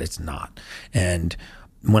complicated, but it's not. And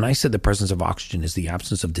when I said the presence of oxygen is the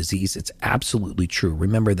absence of disease, it's absolutely true.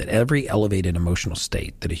 Remember that every elevated emotional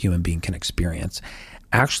state that a human being can experience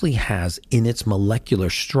actually has in its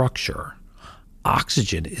molecular structure,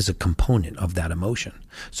 oxygen is a component of that emotion.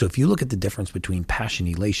 So if you look at the difference between passion,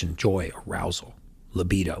 elation, joy, arousal,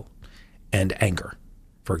 libido, and anger,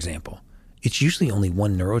 for example, it's usually only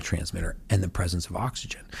one neurotransmitter and the presence of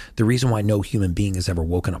oxygen. The reason why no human being has ever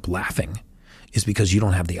woken up laughing is because you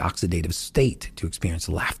don't have the oxidative state to experience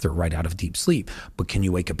laughter right out of deep sleep. But can you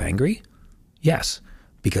wake up angry? Yes,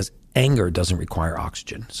 because anger doesn't require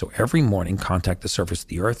oxygen. So every morning, contact the surface of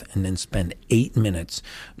the earth and then spend 8 minutes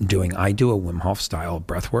I do a Wim Hof style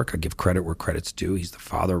breath work. I give credit where credit's due. He's the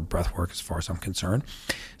father of breath work as far as I'm concerned.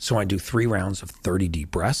 So I do 3 rounds of 30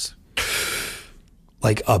 deep breaths,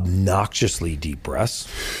 like obnoxiously deep breaths.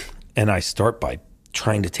 And I start by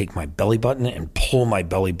trying to take my belly button and pull my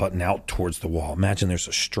belly button out towards the wall. Imagine there's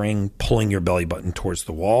a string pulling your belly button towards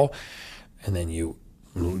the wall, and then you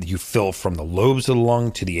fill from the lobes of the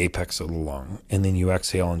lung to the apex of the lung, and then you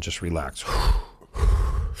exhale and just relax.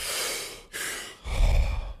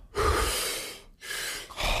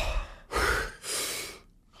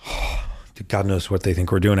 God knows what they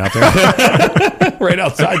think we're doing out there. Right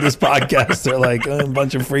outside this podcast, they're like a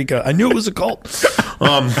bunch of freak out. I knew it was a cult.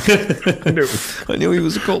 I knew he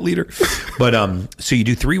was a cult leader. But so you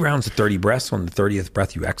do 3 rounds of 30 breaths. On the 30th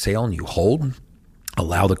breath, you exhale and you hold.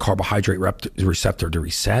 Allow the carbohydrate receptor to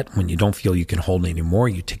reset. When you don't feel you can hold anymore,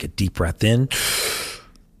 you take a deep breath in.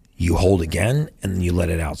 You hold again, and then you let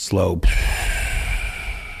it out slow.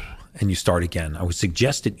 And you start again. I would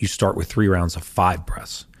suggest that you start with 3 rounds of 5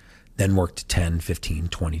 breaths. Then work to 10, 15,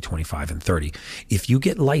 20, 25, and 30. If you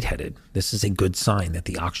get lightheaded, this is a good sign that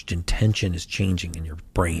the oxygen tension is changing in your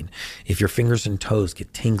brain. If your fingers and toes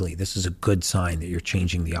get tingly, this is a good sign that you're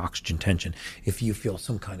changing the oxygen tension. If you feel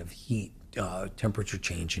some kind of heat, temperature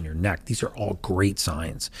change in your neck, these are all great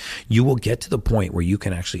signs. You will get to the point where you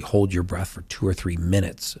can actually hold your breath for 2 or 3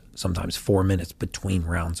 minutes, sometimes 4 minutes between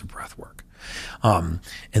rounds of breath work. And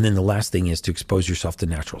then the last thing is to expose yourself to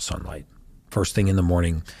natural sunlight. First thing in the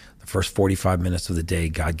morning, the first 45 minutes of the day,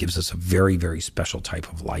 God gives us a very, very special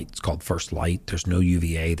type of light. It's called first light. There's no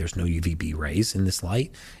UVA, there's no UVB rays in this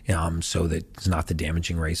light, so that it's not the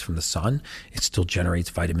damaging rays from the sun. It still generates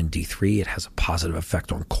vitamin D3. It has a positive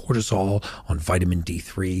effect on cortisol, on vitamin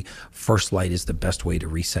D3. First light is the best way to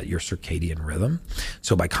reset your circadian rhythm.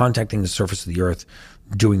 So by contacting the surface of the earth,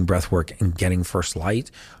 doing breath work, and getting first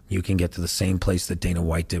light, you can get to the same place that Dana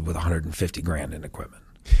White did with 150 grand in equipment.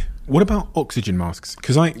 What about oxygen masks?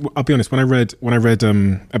 Because I'll be honest, when I read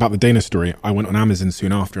about the Dana story, I went on Amazon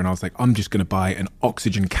soon after, and I was like, I'm just going to buy an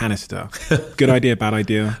oxygen canister. Good idea, bad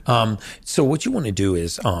idea? So what you want to do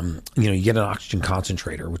is, you get an oxygen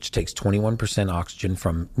concentrator, which takes 21% oxygen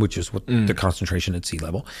which is what the concentration at sea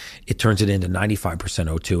level. It turns it into 95%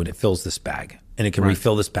 O2, and it fills this bag. And it can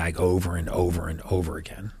refill this bag over and over and over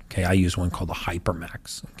again. Okay, I use one called the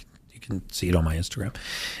Hypermax. You can see it on my Instagram.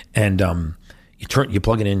 And you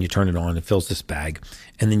plug it in, you turn it on, it fills this bag,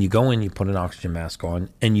 and then you go in, you put an oxygen mask on,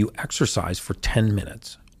 and you exercise for 10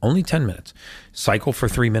 minutes, only 10 minutes. Cycle for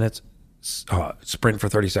 3 minutes, sprint for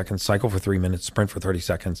 30 seconds, cycle for 3 minutes, sprint for 30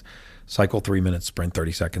 seconds, cycle 3 minutes, sprint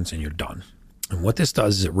 30 seconds, and you're done. And what this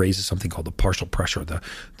does is it raises something called the partial pressure, the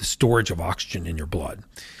storage of oxygen in your blood.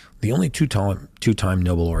 The only two-time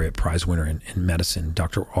Nobel laureate prize winner in medicine,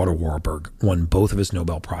 Dr. Otto Warburg, won both of his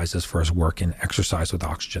Nobel Prizes for his work in exercise with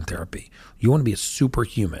oxygen therapy. You want to be a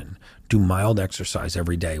superhuman, do mild exercise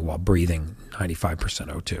every day while breathing 95%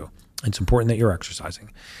 O2. It's important that you're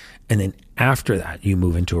exercising. And then after that, you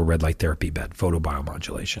move into a red light therapy bed,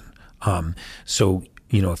 photobiomodulation. So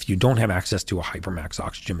If you don't have access to a hypermax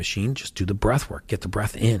oxygen machine, just do the breath work, get the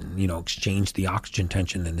breath in, exchange the oxygen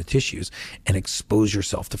tension in the tissues and expose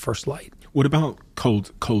yourself to first light. What about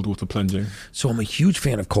cold water plunging? So I'm a huge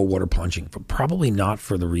fan of cold water plunging, but probably not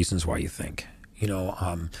for the reasons why you think.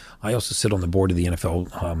 I also sit on the board of the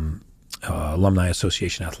NFL Alumni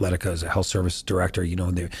Association Athletica as a health services director.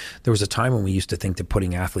 There was a time when we used to think that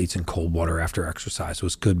putting athletes in cold water after exercise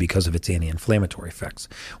was good because of its anti-inflammatory effects.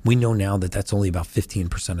 We know now that that's only about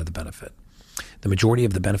 15% of the benefit. The majority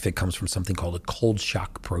of the benefit comes from something called a cold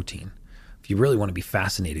shock protein. If you really want to be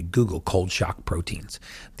fascinated, Google cold shock proteins.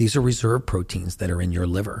 These are reserve proteins that are in your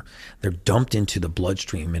liver. They're dumped into the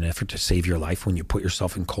bloodstream in an effort to save your life when you put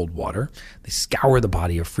yourself in cold water. They scour the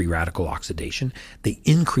body of free radical oxidation. They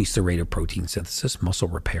increase the rate of protein synthesis, muscle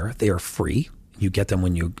repair. They are free. You get them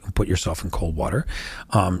when you put yourself in cold water.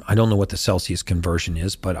 I don't know what the Celsius conversion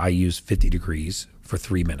is, but I use 50 degrees for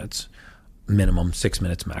 3 minutes. Minimum, 6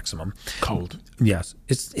 minutes maximum. Cold. Yes.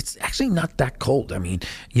 It's actually not that cold. I mean,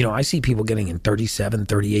 I see people getting in 37,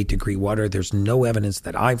 38 degree water. There's no evidence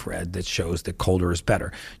that I've read that shows that colder is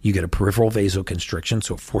better. You get a peripheral vasoconstriction,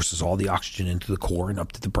 so it forces all the oxygen into the core and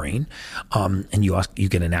up to the brain. And you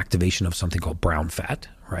get an activation of something called brown fat,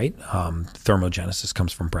 right? Thermogenesis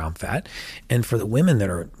comes from brown fat. And for the women that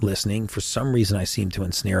are listening, for some reason I seem to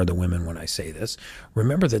ensnare the women when I say this.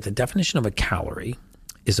 Remember that the definition of a calorie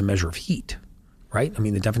is a measure of heat, right? I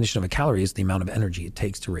mean, the definition of a calorie is the amount of energy it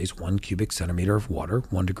takes to raise 1 cubic centimeter of water,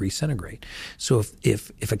 1 degree centigrade. So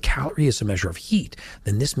if a calorie is a measure of heat,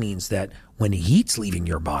 then this means that when heat's leaving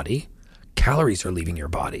your body, calories are leaving your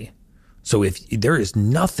body. So if there is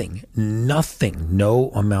nothing,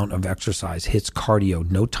 no amount of exercise hits cardio,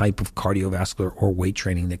 no type of cardiovascular or weight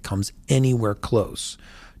training that comes anywhere close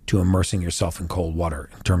to immersing yourself in cold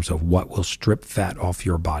water in terms of what will strip fat off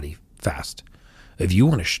your body fast. If you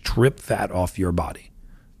want to strip fat off your body,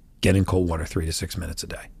 get in cold water 3 to 6 minutes a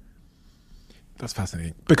day. That's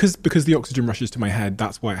fascinating. Because the oxygen rushes to my head,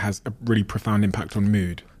 that's why it has a really profound impact on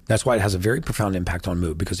mood. That's why it has a very profound impact on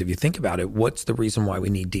mood. Because if you think about it, what's the reason why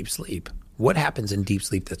we need deep sleep? What happens in deep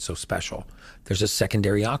sleep that's so special? There's a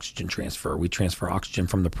secondary oxygen transfer. We transfer oxygen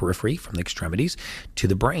from the periphery, from the extremities, to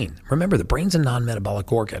the brain. Remember, the brain's a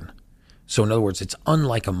non-metabolic organ. So in other words, it's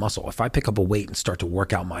unlike a muscle. If I pick up a weight and start to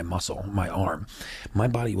work out my muscle, my arm, my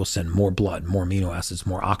body will send more blood, more amino acids,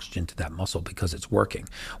 more oxygen to that muscle because it's working.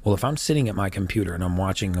 Well, if I'm sitting at my computer and I'm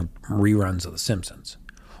watching reruns of The Simpsons,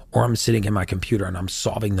 or I'm sitting at my computer and I'm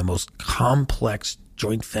solving the most complex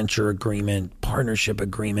joint venture agreement, partnership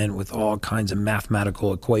agreement with all kinds of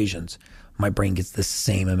mathematical equations, my brain gets the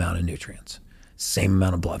same amount of nutrients. Same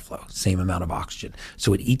amount of blood flow, same amount of oxygen.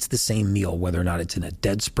 So it eats the same meal, whether or not it's in a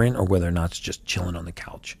dead sprint or whether or not it's just chilling on the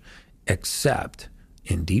couch, except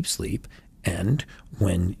in deep sleep and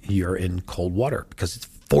when you're in cold water, because it's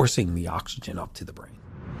forcing the oxygen up to the brain.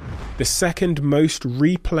 The second most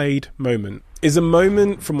replayed moment is a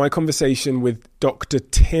moment from my conversation with Dr.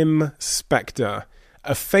 Tim Spector,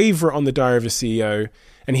 a favorite on the Diary of a CEO.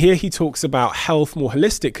 And here he talks about health more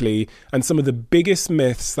holistically and some of the biggest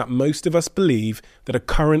myths that most of us believe that are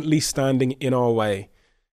currently standing in our way.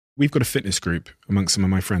 We've got a fitness group amongst some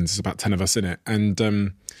of my friends. There's about 10 of us in it.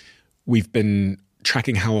 And we've been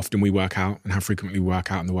tracking how often we work out and how frequently we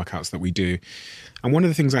work out and the workouts that we do. And one of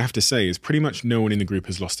the things I have to say is pretty much no one in the group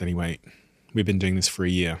has lost any weight. We've been doing this for a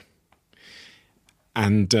year.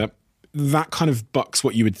 And that kind of bucks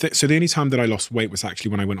what you would think. So the only time that I lost weight was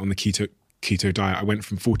actually when I went on the keto diet. I went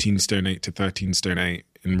from 14 stone 8 to 13 stone 8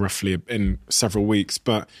 in several weeks.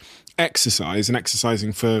 But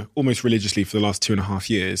exercising for almost religiously for the last 2.5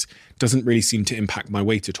 years doesn't really seem to impact my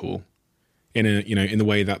weight at all in the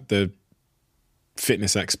way that the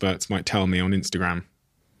fitness experts might tell me on Instagram.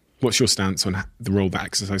 What's your stance on the role that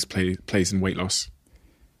exercise plays in weight loss?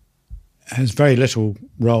 It has very little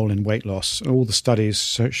role in weight loss. All the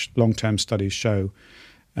studies, long-term studies, show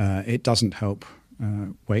it doesn't help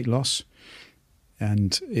weight loss,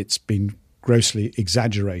 and it's been grossly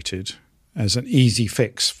exaggerated as an easy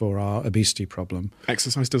fix for our obesity problem.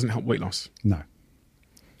 Exercise doesn't help weight loss? No.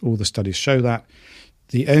 All the studies show that.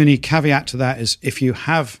 The only caveat to that is if you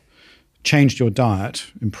have changed your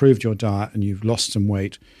diet, improved your diet, and you've lost some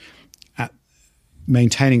weight,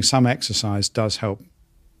 maintaining some exercise does help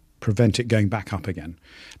prevent it going back up again.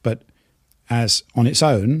 But as on its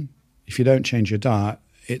own, if you don't change your diet,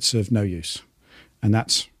 it's of no use. And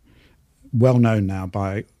that's well known now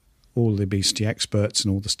by all the obesity experts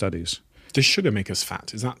and all the studies. Does sugar make us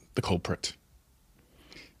fat? Is that the culprit?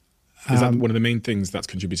 Is that one of the main things that's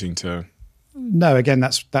contributing to? No, again,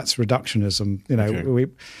 that's reductionism.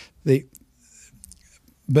 Okay.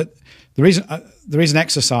 But the reason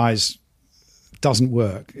exercise doesn't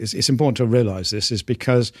work. It's important to realize this, is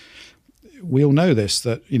because we all know this,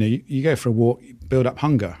 that, you go for a walk, you build up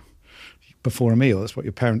hunger before a meal. That's what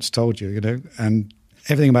your parents told you, and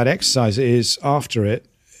everything about exercise is after it,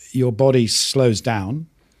 your body slows down,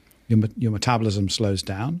 your metabolism slows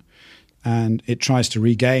down, and it tries to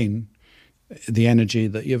regain the energy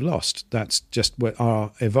that you've lost. That's just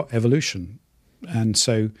our evolution. And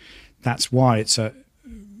so that's why it's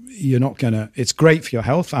great for your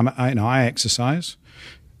health. I exercise,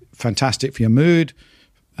 fantastic for your mood.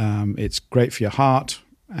 It's great for your heart,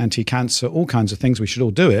 anti-cancer, all kinds of things. We should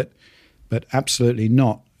all do it, but absolutely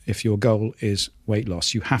not if your goal is weight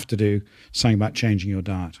loss. You have to do something about changing your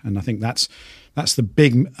diet. And I think that's the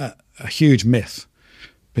big, a huge myth,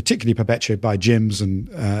 particularly perpetuated by gyms and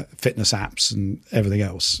fitness apps and everything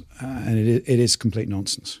else. And it is complete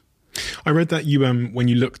nonsense. I read that you, when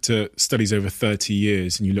you looked at studies over 30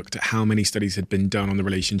 years and you looked at how many studies had been done on the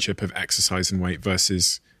relationship of exercise and weight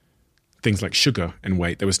versus things like sugar and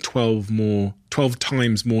weight, there was 12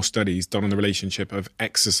 times more studies done on the relationship of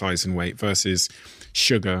exercise and weight versus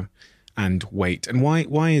sugar and weight. And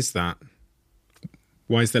why is that?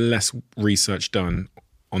 Why is there less research done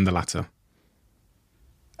on the latter?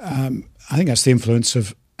 I think that's the influence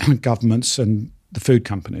of governments and the food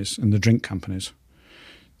companies and the drink companies.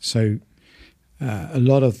 So a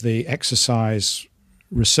lot of the exercise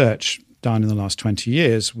research done in the last 20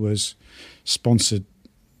 years was sponsored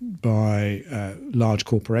by large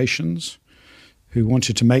corporations who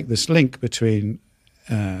wanted to make this link between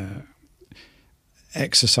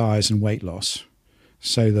exercise and weight loss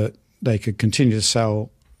so that they could continue to sell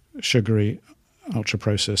sugary,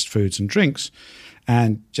 ultra-processed foods and drinks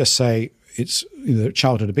and just say it's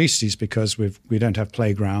childhood obesity is because we don't have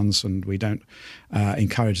playgrounds and we don't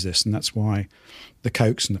encourage this. And that's why the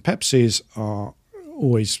Cokes and the Pepsis are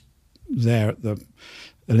always there at the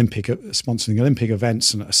sponsoring Olympic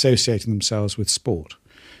events and associating themselves with sport.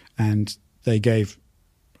 And they gave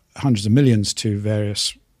hundreds of millions to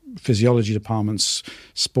various physiology departments,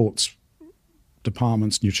 sports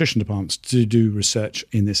departments, nutrition departments to do research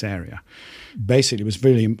in this area. Basically, it was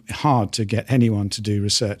really hard to get anyone to do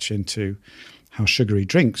research into how sugary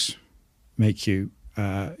drinks make you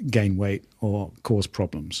gain weight or cause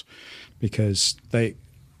problems, because the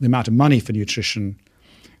amount of money for nutrition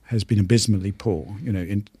has been abysmally poor,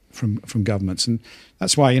 from governments. And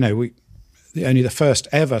that's why, only the first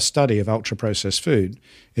ever study of ultra-processed food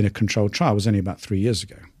in a controlled trial was only about 3 years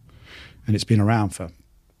ago. And it's been around for,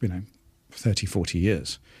 30, 40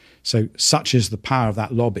 years. So such is the power of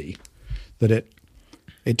that lobby that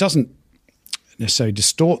it doesn't necessarily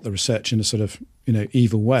distort the research in a sort of,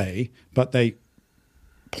 evil way, but they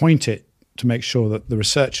point it to make sure that the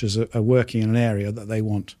researchers are working in an area that they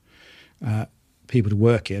want people to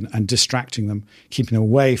work in, and distracting them, keeping them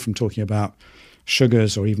away from talking about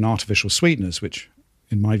sugars or even artificial sweeteners, which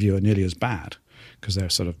in my view are nearly as bad because they're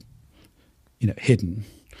sort of, hidden,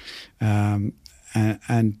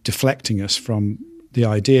 and deflecting us from the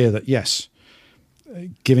idea that, yes,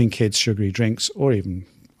 giving kids sugary drinks or even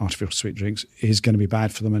artificial sweet drinks is going to be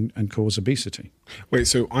bad for them and cause obesity. Wait,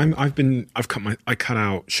 so I cut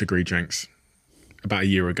out sugary drinks about a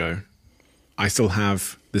year ago. I still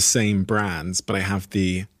have the same brands, but I have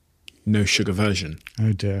the no sugar version.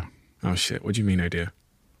 Oh dear. Oh shit. What do you mean, oh dear?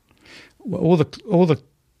 Well, all the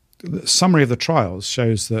summary of the trials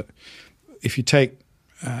shows that if you take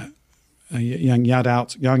young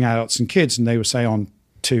adults and kids, and they were, say, on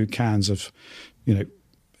 2 cans of,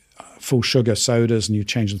 full sugar sodas, and you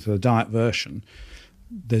change them to the diet version,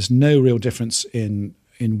 there's no real difference in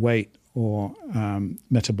weight or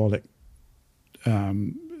metabolic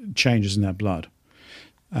changes in their blood.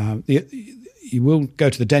 You will go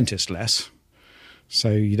to the dentist less, so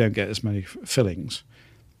you don't get as many fillings,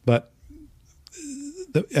 but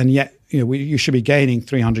and yet you should be gaining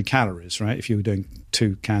 300 calories, right, if you were doing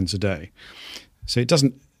 2 cans a day. So it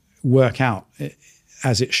doesn't work out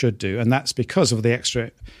as it should do, and that's because of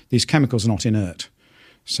these chemicals are not inert.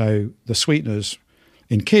 So the sweeteners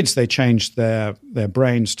in kids, they change their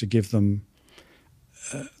brains to give them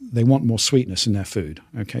they want more sweetness in their food.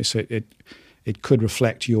 Okay, so it could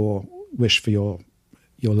reflect your wish for your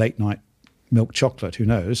late night milk chocolate. Who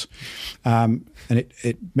knows? And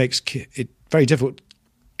it makes it very difficult to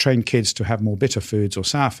train kids to have more bitter foods or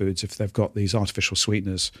sour foods if they've got these artificial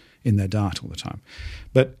sweeteners in their diet all the time.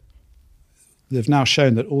 But they've now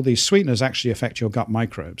shown that all these sweeteners actually affect your gut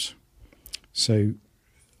microbes. So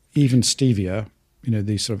even stevia,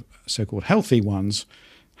 these sort of so-called healthy ones,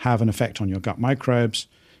 have an effect on your gut microbes,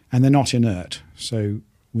 and they're not inert. So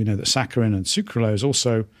we know that saccharin and sucralose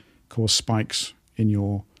also cause spikes in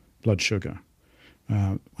your blood sugar.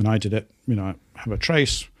 When I did it, I have a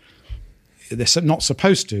trace. They're not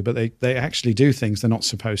supposed to, but they actually do things they're not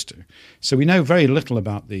supposed to. So we know very little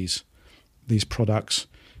about these products,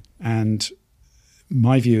 and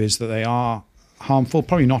my view is that they are harmful,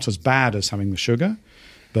 probably not as bad as having the sugar,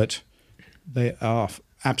 but they are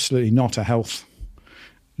absolutely not a health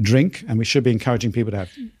drink, and we should be encouraging people to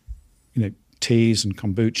have, teas and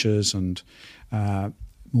kombuchas and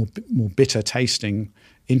more bitter tasting,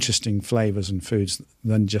 interesting flavors and foods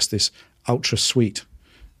than just this ultra sweet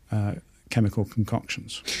chemical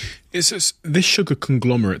concoctions. It's this sugar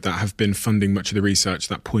conglomerate that have been funding much of the research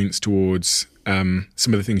that points towards some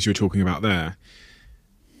of the things you're talking about there.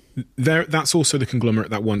 That's also the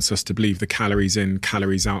conglomerate that wants us to believe the calories in,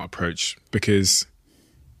 calories out approach, because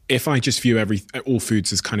if I just view all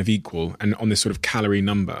foods as kind of equal and on this sort of calorie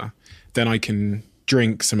number, then I can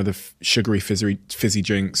drink some of the sugary fizzy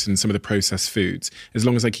drinks and some of the processed foods. As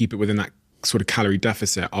long as I keep it within that sort of calorie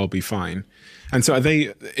deficit, I'll be fine. And so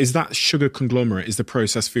is that sugar conglomerate, is the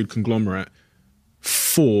processed food conglomerate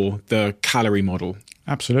for the calorie model?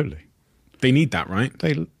 Absolutely. They need that, right?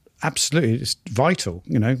 Absolutely. It's vital,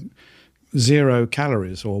 0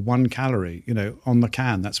 calories or 1 calorie, on the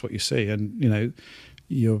can. That's what you see. And,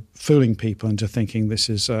 you're fooling people into thinking this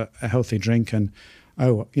is a healthy drink. And,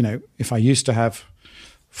 if I used to have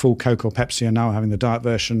full Coke or Pepsi and now I'm having the diet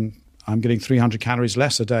version, I'm getting 300 calories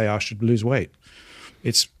less a day, I should lose weight.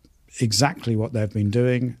 It's exactly what they've been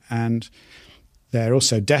doing. And they're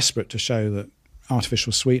also desperate to show that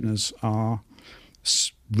artificial sweeteners are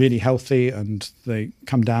really healthy, and they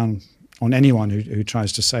come down on anyone who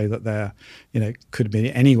tries to say that they're, could be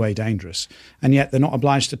in any way dangerous. And yet they're not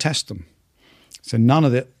obliged to test them. So none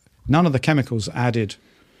of the chemicals added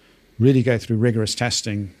really go through rigorous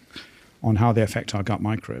testing on how they affect our gut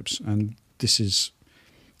microbes. And this is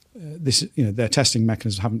their testing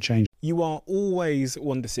mechanisms haven't changed. You are always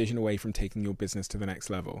one decision away from taking your business to the next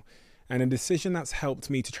level. And a decision that's helped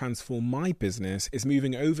me to transform my business is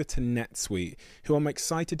moving over to NetSuite, who I'm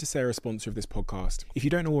excited to say are a sponsor of this podcast. If you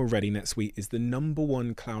don't know already, NetSuite is the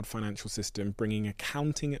 #1 cloud financial system, bringing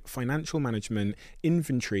accounting, financial management,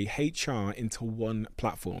 inventory, HR into one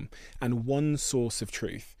platform and one source of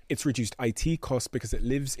truth. It's reduced IT costs because it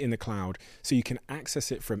lives in the cloud, so you can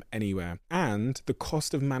access it from anywhere. And the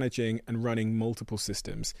cost of managing and running multiple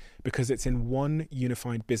systems because it's in one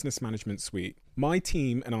unified business management suite. My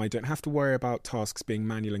team and I don't have to worry about tasks being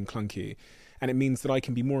manual and clunky. And it means that I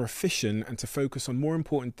can be more efficient and to focus on more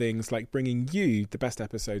important things like bringing you the best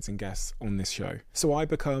episodes and guests on this show. So I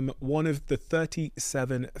become one of the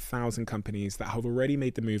 37,000 companies that have already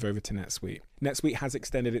made the move over to NetSuite. NetSuite has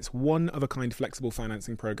extended its one-of-a-kind flexible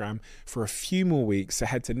financing program for a few more weeks. So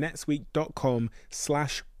head to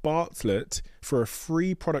netsuite.com/Bartlett for a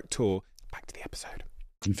free product tour. Back to the episode.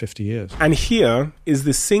 In 50 years. And here is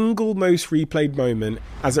the single most replayed moment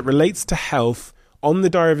as it relates to health on the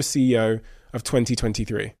Diary of a CEO of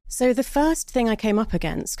 2023. So the first thing I came up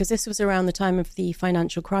against, because this was around the time of the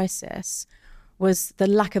financial crisis, was the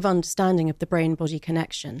lack of understanding of the brain-body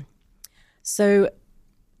connection. So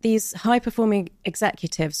these high-performing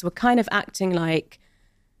executives were kind of acting like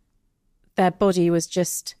their body was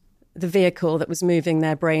just the vehicle that was moving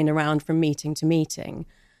their brain around from meeting to meeting.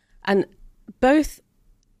 And both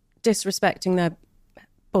disrespecting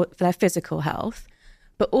their physical health,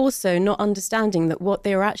 but also not understanding that what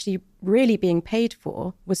they were actually really being paid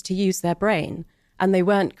for was to use their brain, and they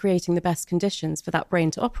weren't creating the best conditions for that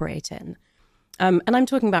brain to operate in. And I'm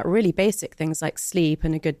talking about really basic things like sleep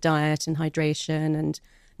and a good diet and hydration and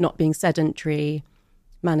not being sedentary,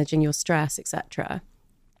 managing your stress, etc.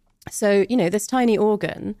 So, this tiny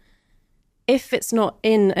organ, if it's not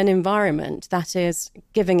in an environment that is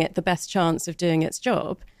giving it the best chance of doing its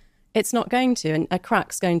job, it's not going to, and a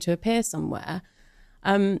crack's going to appear somewhere.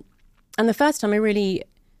 And the first time I really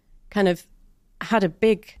kind of had a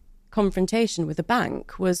big confrontation with a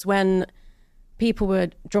bank was when people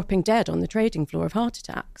were dropping dead on the trading floor of heart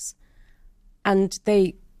attacks. And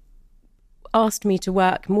they asked me to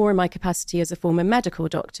work more in my capacity as a former medical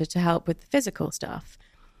doctor to help with the physical stuff.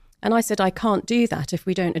 And I said, I can't do that if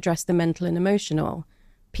we don't address the mental and emotional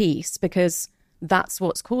piece, because that's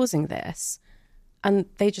what's causing this. And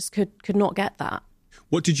they just could not get that.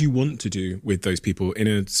 What did you want to do with those people in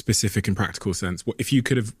a specific and practical sense? What, if you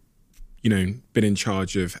could have, been in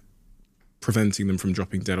charge of preventing them from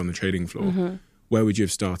dropping dead on the trading floor, where would you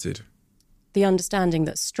have started? The understanding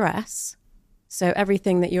that stress, so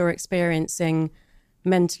everything that you're experiencing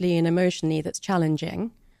mentally and emotionally that's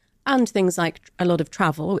challenging, and things like a lot of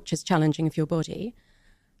travel, which is challenging for your body,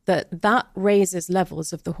 that raises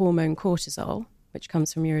levels of the hormone cortisol, which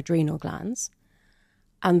comes from your adrenal glands.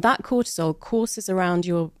 And that cortisol courses around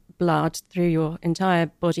your blood through your entire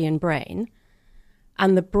body and brain.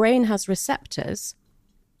 And the brain has receptors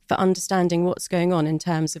for understanding what's going on in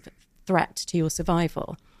terms of threat to your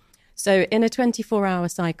survival. So in a 24-hour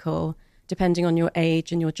cycle, depending on your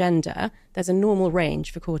age and your gender, there's a normal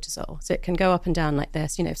range for cortisol. So it can go up and down like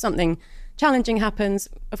this. You know, if something challenging happens,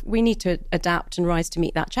 we need to adapt and rise to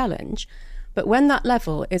meet that challenge. But when that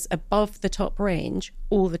level is above the top range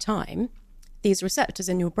all the time, these receptors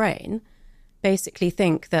in your brain basically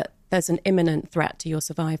think that there's an imminent threat to your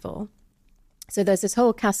survival. So there's this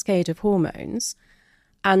whole cascade of hormones,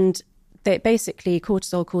 and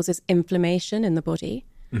cortisol causes inflammation in the body.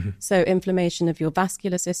 Mm-hmm. So inflammation of your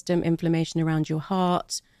vascular system, inflammation around your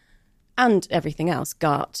heart, and everything else,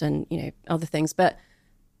 gut and, you know, other things. But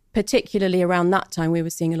particularly around that time, we were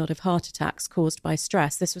seeing a lot of heart attacks caused by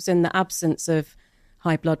stress. This was in the absence of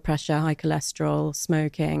high blood pressure, high cholesterol,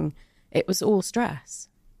 smoking. It was all stress.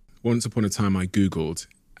 Once upon a time, I Googled,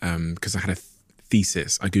 because I had a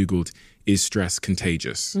thesis, I Googled, is stress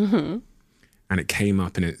contagious? Mm-hmm. And it came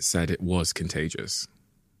up and it said it was contagious.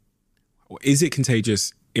 Is it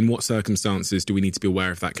contagious? In what circumstances do we need to be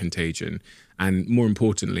aware of that contagion? And more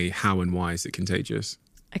importantly, how and why is it contagious?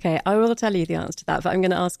 Okay, I will tell you the answer to that, but I'm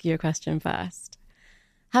going to ask you a question first.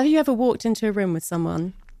 Have you ever walked into a room with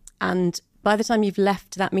someone and by the time you've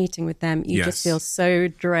left that meeting with them, you just feel so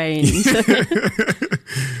drained?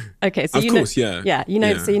 Okay, so so you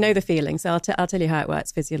know the feeling. So I'll tell you how it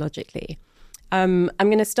works physiologically. I'm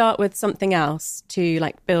going to start with something else to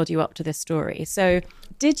like build you up to this story. So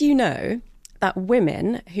did you know that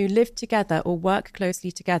women who live together or work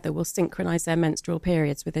closely together will synchronize their menstrual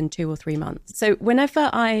periods within 2 or 3 months? So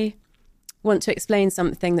whenever I want to explain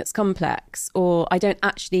something that's complex or I don't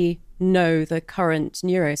actually know the current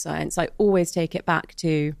neuroscience, I always take it back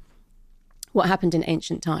to what happened in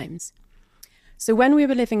ancient times. So when we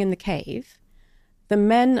were living in the cave, the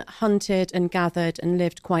men hunted and gathered and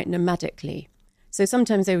lived quite nomadically. So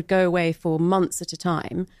sometimes they would go away for months at a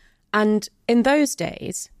time. And in those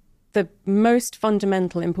days, the most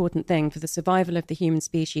fundamental important thing for the survival of the human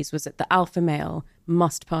species was that the alpha male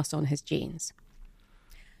must pass on his genes.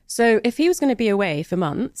 So if he was going to be away for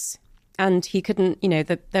months and he couldn't,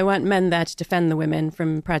 there weren't men there to defend the women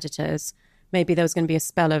from predators, maybe there was going to be a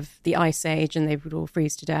spell of the ice age and they would all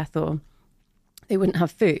freeze to death or they wouldn't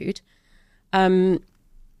have food.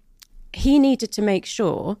 He needed to make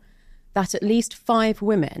sure that at least 5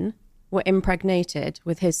 women were impregnated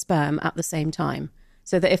with his sperm at the same time.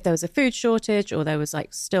 So that if there was a food shortage or there was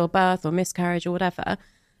like stillbirth or miscarriage or whatever,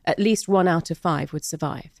 at least 1 out of 5 would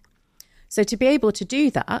survive. So to be able to do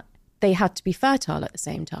that, they had to be fertile at the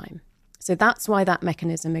same time. So that's why that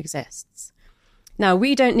mechanism exists. Now,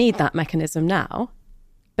 we don't need that mechanism now,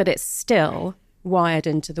 but it's still wired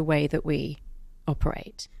into the way that we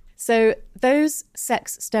operate. So those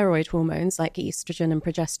sex steroid hormones like estrogen and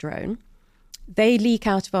progesterone, they leak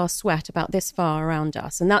out of our sweat about this far around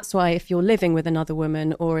us. And that's why if you're living with another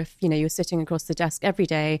woman or if, you're sitting across the desk every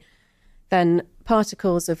day, then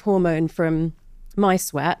particles of hormone from my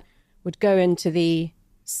sweat would go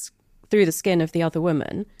through the skin of the other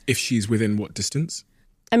woman. If she's within what distance?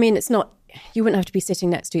 I mean, it's not, you wouldn't have to be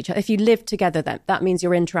sitting next to each other. If you live together, then that means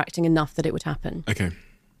you're interacting enough that it would happen. Okay.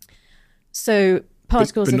 So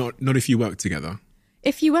particles... But not if you work together.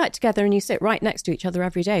 If you work together and you sit right next to each other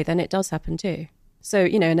every day, then it does happen too. So,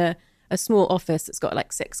 in a small office that's got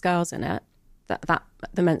like 6 girls in it, that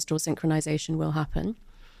the menstrual synchronization will happen.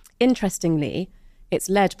 Interestingly, it's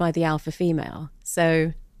led by the alpha female.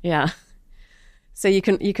 So, yeah. So you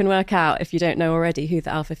can work out, if you don't know already, who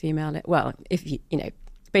the alpha female is. Well, if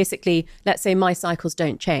basically, let's say my cycles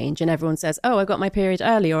don't change and everyone says, oh, I got my period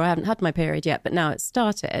early or I haven't had my period yet, but now it's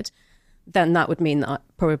started, then that would mean that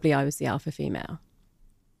probably I was the alpha female.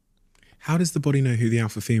 How does the body know who the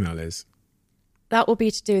alpha female is? That will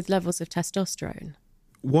be to do with levels of testosterone.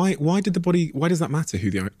 Why does that matter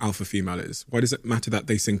who the alpha female is? Why does it matter that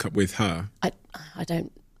they sync up with her? I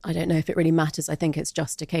don't know if it really matters. I think it's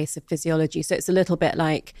just a case of physiology. So it's a little bit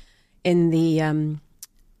like in the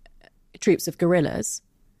troops of gorillas,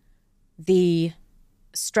 the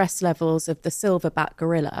stress levels of the silverback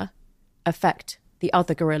gorilla affect the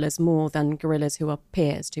other gorillas more than gorillas who are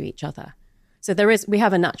peers to each other. So we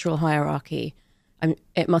have a natural hierarchy.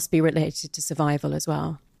 It must be related to survival as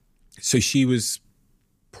well. So she was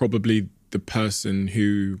probably the person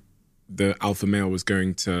who the alpha male was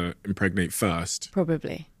going to impregnate first.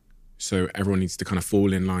 Probably. So everyone needs to kind of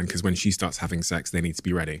fall in line because when she starts having sex, they need to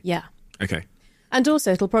be ready. Yeah. Okay. And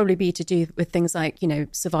also it'll probably be to do with things like,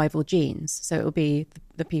 survival genes. So it'll be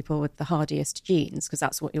the people with the hardiest genes because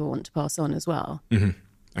that's what you'll want to pass on as well. Mm-hmm.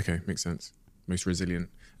 Okay, makes sense. Most resilient.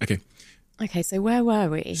 Okay. Okay, so where were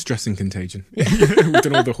we? Stress and contagion. We've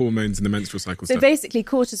done all the hormones and the menstrual cycle So stuff. basically,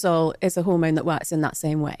 cortisol is a hormone that works in that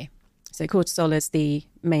same way. So cortisol is the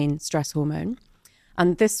main stress hormone.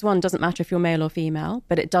 And this one doesn't matter if you're male or female,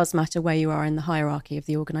 but it does matter where you are in the hierarchy of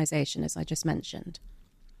the organization, as I just mentioned.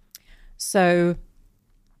 So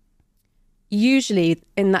usually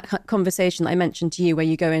in that conversation that I mentioned to you, where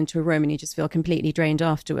you go into a room and you just feel completely drained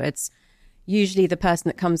afterwards, usually the person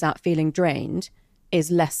that comes out feeling drained is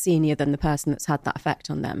less senior than the person that's had that effect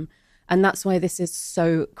on them. And that's why this is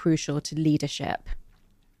so crucial to leadership,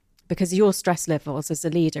 because your stress levels as a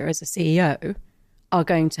leader, as a CEO, are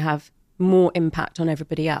going to have more impact on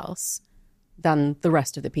everybody else than the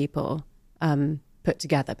rest of the people put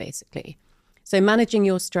together, basically. So managing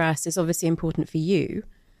your stress is obviously important for you,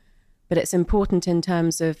 but it's important in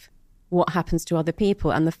terms of what happens to other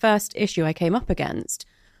people. And the first issue I came up against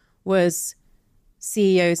was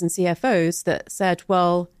CEOs and CFOs that said,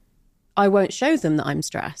 well, I won't show them that I'm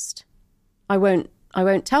stressed. I won't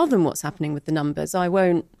tell them what's happening with the numbers. I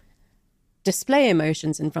won't display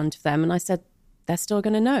emotions in front of them. And I said, they're still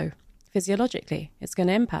going to know physiologically. It's going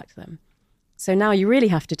to impact them. So now you really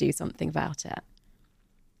have to do something about it.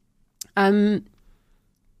 And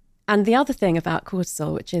the other thing about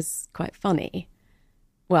cortisol, which is quite funny,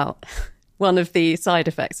 well, one of the side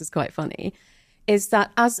effects is quite funny, is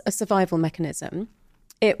that as a survival mechanism,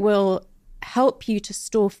 it will help you to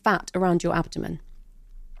store fat around your abdomen.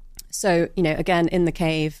 So, again, in the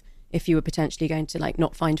cave, if you were potentially going to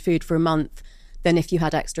not find food for a month, then if you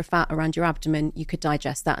had extra fat around your abdomen, you could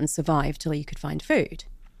digest that and survive till you could find food.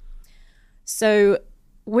 So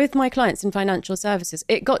with my clients in financial services,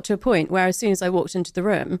 it got to a point where as soon as I walked into the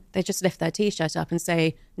room, they just lift their T-shirt up and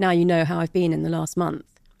say, now you know how I've been in the last month.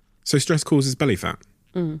 So stress causes belly fat?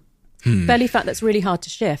 Belly fat that's really hard to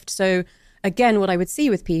shift. So again, what I would see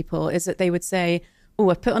with people is that they would say, oh,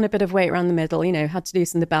 I've put on a bit of weight around the middle, had to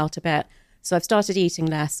loosen the belt a bit. So I've started eating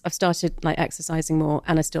less, I've started exercising more,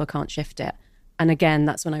 and I still can't shift it. And again,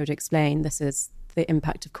 that's when I would explain this is the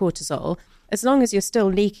impact of cortisol. As long as you're still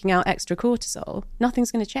leaking out extra cortisol,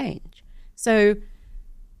 nothing's going to change. So,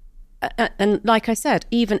 and like I said,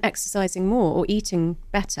 even exercising more or eating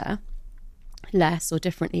better, less or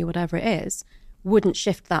differently, whatever it is, wouldn't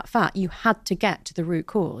shift that fat. You had to get to the root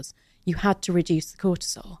cause. You had to reduce the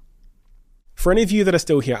cortisol. For any of you that are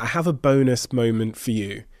still here, I have a bonus moment for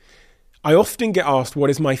you. I often get asked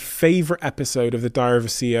what is my favourite episode of the Diary of a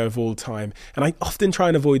CEO of all time. And I often try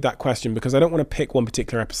and avoid that question because I don't want to pick one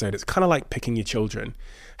particular episode. It's kind of like picking your children.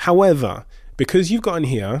 However, because you've gotten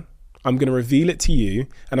here, I'm going to reveal it to you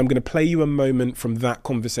and I'm going to play you a moment from that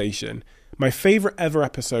conversation. My favourite ever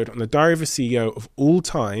episode on the Diary of a CEO of all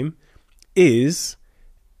time is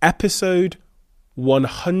episode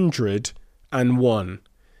 101.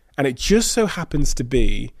 And it just so happens to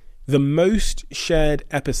be the most shared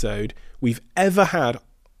episode we've ever had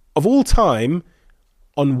of all time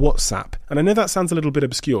on WhatsApp. And I know that sounds a little bit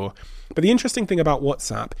obscure, but the interesting thing about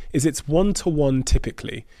WhatsApp is it's one-to-one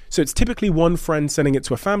typically. So it's typically one friend sending it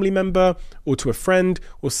to a family member or to a friend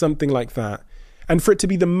or something like that. And for it to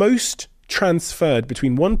be the most transferred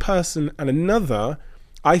between one person and another,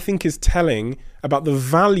 I think is telling about the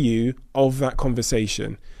value of that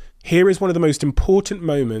conversation. Here is one of the most important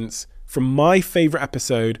moments from my favourite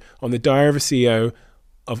episode on the Diary of a CEO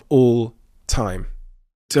of all time.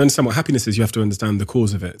 To understand what happiness is, you have to understand the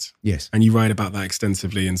cause of it. Yes. And you write about that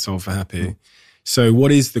extensively in Solve for Happy. So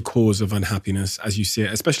what is the cause of unhappiness as you see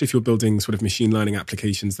it, especially if you're building sort of machine learning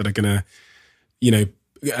applications that are going to,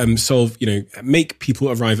 solve, make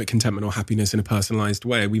people arrive at contentment or happiness in a personalized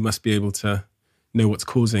way? We must be able to know what's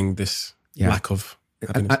causing this lack of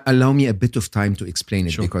happiness. Allow me a bit of time to explain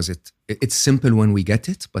it, Sure. because it's simple when we get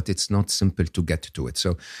it, but it's not simple to get to it.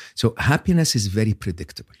 So happiness is very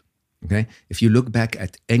predictable. Okay, if you look back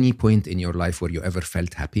at any point in your life where you ever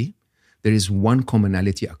felt happy, there is one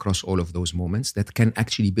commonality across all of those moments that can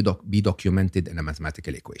actually be documented in a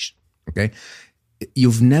mathematical equation. Okay,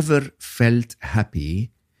 you've never felt happy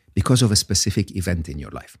because of a specific event in your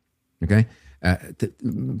life. Okay,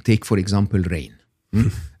 take for example rain.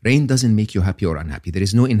 Rain doesn't make you happy or unhappy. There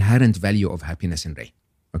is no inherent value of happiness in rain.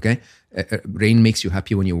 Okay, rain makes you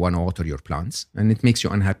happy when you want to water your plants, and it makes you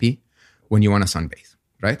unhappy when you want to sunbathe.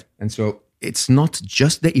 Right? And so it's not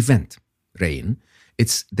just the event, rain,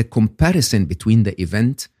 it's the comparison between the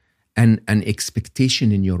event and an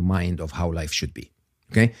expectation in your mind of how life should be.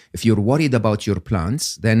 Okay? If you're worried about your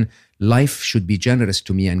plants, then life should be generous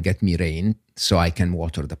to me and get me rain so I can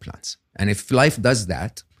water the plants. And if life does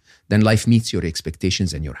that, then life meets your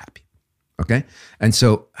expectations and you're happy. Okay? And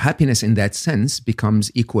so happiness in that sense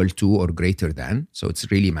becomes equal to or greater than, so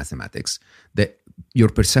it's really mathematics, the your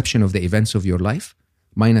perception of the events of your life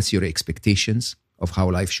minus your expectations of how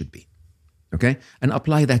life should be. Okay? And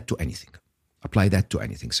apply that to anything. Apply that to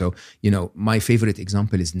anything. So, my favorite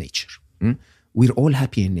example is nature. We're all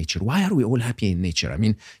happy in nature. Why are we all happy in nature? I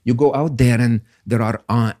mean, you go out there and there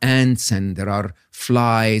are ants and there are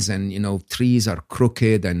flies and, trees are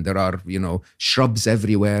crooked and there are, shrubs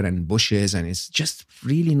everywhere and bushes, and it's just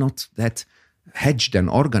really not that hedged and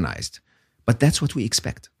organized. But that's what we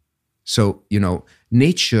expect. So,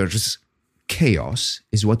 nature's chaos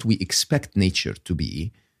is what we expect nature to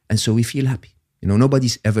be. And so we feel happy. Nobody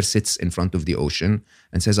ever sits in front of the ocean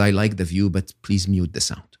and says, I like the view, but please mute the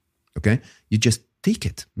sound. Okay? You just take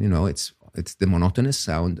it. It's the monotonous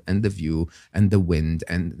sound and the view and the wind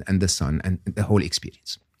and the sun and the whole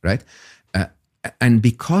experience, right? And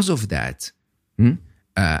because of that,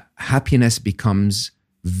 happiness becomes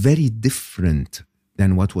very different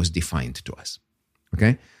than what was defined to us,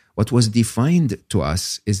 okay? What was defined to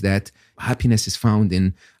us is that happiness is found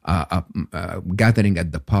in a gathering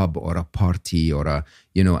at the pub or a party or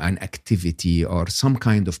an activity or some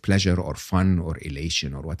kind of pleasure or fun or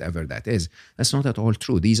elation or whatever that is. That's not at all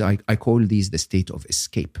true. I call these the state of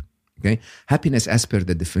escape. Okay, happiness, as per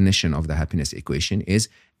the definition of the happiness equation, is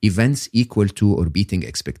events equal to or beating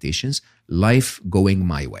expectations, life going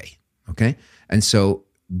my way. Okay, and so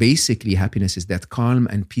basically, happiness is that calm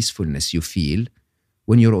and peacefulness you feel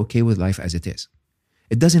when you're okay with life as it is.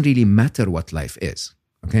 It doesn't really matter what life is,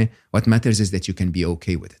 okay? What matters is that you can be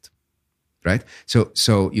okay with it, right?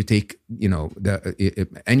 So you take,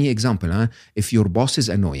 any example, if your boss is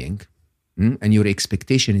annoying and your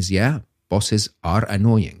expectation is, bosses are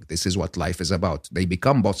annoying. This is what life is about. They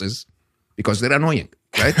become bosses because they're annoying,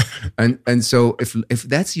 right? and so if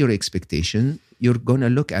that's your expectation, you're going to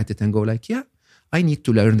look at it and go like, I need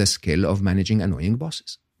to learn the skill of managing annoying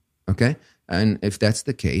bosses, okay? And if that's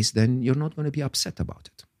the case, then you're not going to be upset about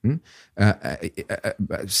it.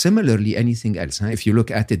 Similarly, anything else, if you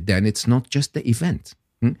look at it, then it's not just the event.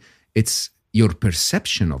 It's your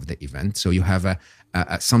perception of the event. So you have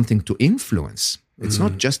something to influence. It's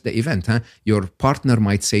not just the event. Your partner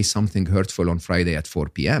might say something hurtful on Friday at 4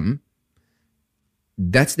 p.m.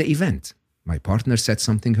 That's the event. My partner said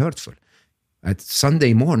something hurtful. At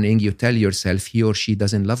Sunday morning, you tell yourself he or she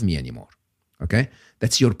doesn't love me anymore. Okay?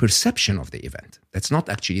 That's your perception of the event. That's not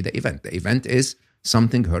actually the event. The event is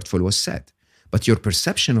something hurtful was said. But your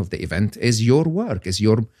perception of the event is your work, it's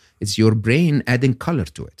your brain adding color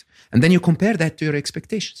to it. And then you compare that to your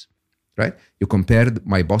expectations, right? You compare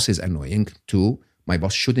my boss is annoying to my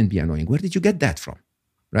boss shouldn't be annoying. Where did you get that from,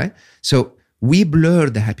 right? So we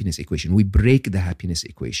blur the happiness equation. We break the happiness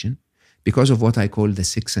equation because of what I call the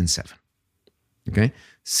 6 and 7, okay?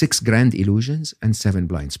 6 grand illusions and 7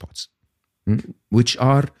 blind spots. Which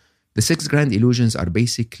are, the 6 grand illusions are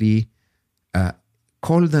basically,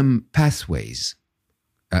 call them pathways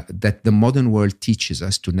that the modern world teaches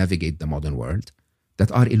us to navigate the modern world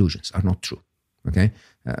that are illusions, are not true. Okay?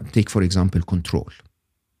 Take, for example, control.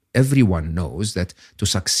 Everyone knows that to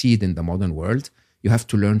succeed in the modern world, you have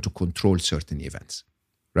to learn to control certain events,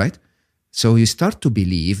 right? So you start to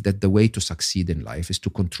believe that the way to succeed in life is to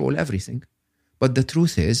control everything. But the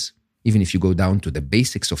truth is, even if you go down to the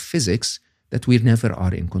basics of physics, that we never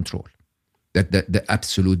are in control. That the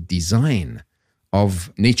absolute design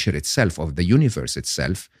of nature itself, of the universe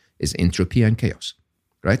itself, is entropy and chaos,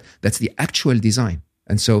 right? That's the actual design.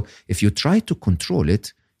 And so if you try to control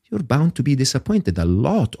it, you're bound to be disappointed. A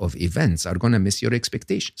lot of events are going to miss your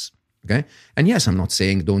expectations, okay? And yes, I'm not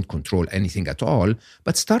saying don't control anything at all,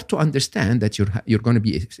 but start to understand that you're going to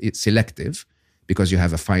be selective because you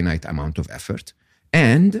have a finite amount of effort.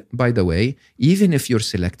 And by the way, even if you're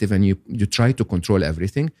selective and you try to control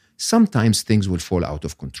everything, sometimes things will fall out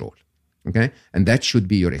of control. Okay? And that should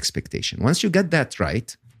be your expectation. Once you get that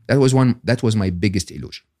right, that was my biggest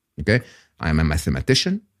illusion. Okay? I am a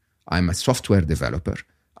mathematician, I'm a software developer,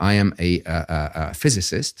 I am a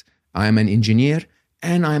physicist, I am an engineer,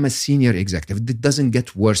 and I am a senior executive. It doesn't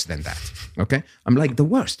get worse than that. Okay? I'm like the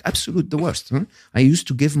worst, absolute the worst. I used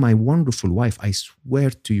to give my wonderful wife, I swear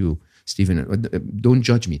to you, Stephen, don't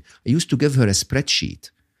judge me. I used to give her a spreadsheet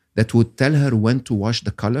that would tell her when to wash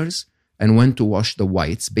the colors and when to wash the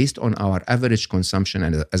whites based on our average consumption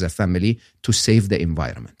as a family to save the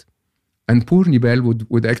environment. And poor Nibel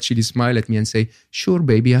would actually smile at me and say, sure,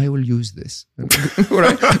 baby, I will use this.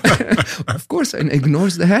 Of course, and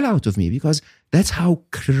ignores the hell out of me because that's how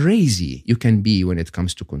crazy you can be when it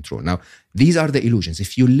comes to control. Now, these are the illusions.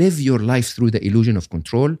 If you live your life through the illusion of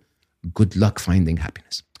control, good luck finding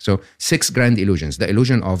happiness. So 6 grand illusions: the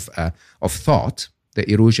illusion of thought, the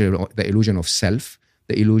illusion of self,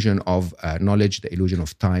 the illusion of knowledge, the illusion of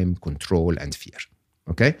time, control, and fear.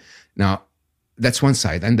 Okay? Now, that's one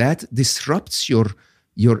side. And that disrupts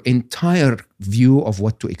your entire view of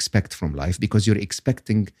what to expect from life, because you're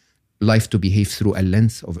expecting life to behave through a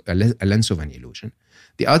lens of an illusion.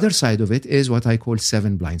 The other side of it is what I call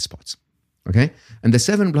 7 blind spots. Okay? And the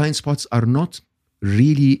 7 blind spots are not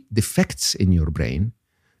really defects in your brain.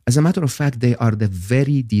 As a matter of fact, they are the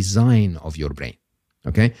very design of your brain.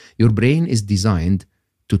 Okay? Your brain is designed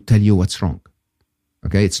to tell you what's wrong.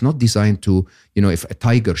 Okay? It's not designed to, if a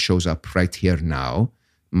tiger shows up right here now,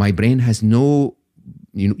 my brain has no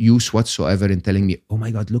use whatsoever in telling me, oh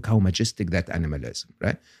my God, look how majestic that animal is,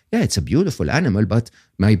 right? Yeah, it's a beautiful animal, but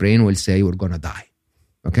my brain will say we're going to die.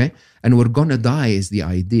 Okay? And we're going to die is the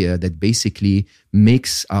idea that basically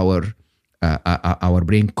makes our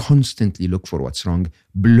brain constantly look for what's wrong,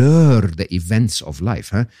 blur the events of life.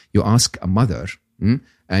 Huh? You ask a mother,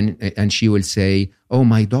 and she will say, oh,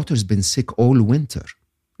 my daughter's been sick all winter.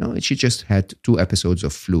 No, she just had 2 episodes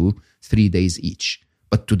of flu, 3 days each.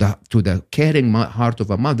 But to the caring heart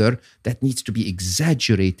of a mother, that needs to be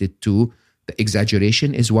exaggerated to. The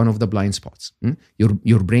exaggeration is one of the blind spots.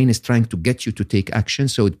 Your brain is trying to get you to take action,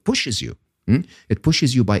 so it pushes you. It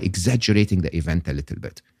pushes you by exaggerating the event a little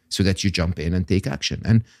bit, so that you jump in and take action.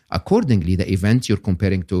 And accordingly, the event you're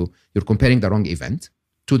comparing the wrong event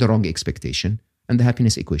to the wrong expectation, and the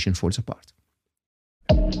happiness equation falls apart.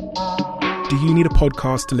 Do you need a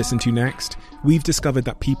podcast to listen to next? We've discovered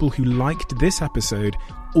that people who liked this episode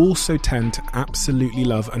also tend to absolutely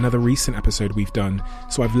love another recent episode we've done.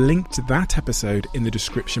 So I've linked that episode in the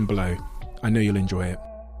description below. I know you'll enjoy it.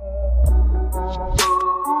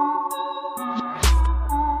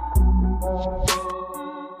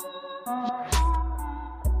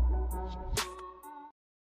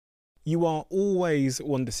 You are always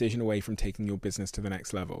one decision away from taking your business to the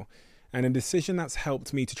next level. And a decision that's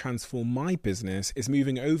helped me to transform my business is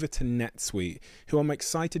moving over to NetSuite, who I'm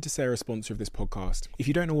excited to say are a sponsor of this podcast. If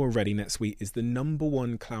you don't know already, NetSuite is the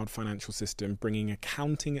 #1 cloud financial system, bringing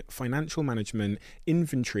accounting, financial management,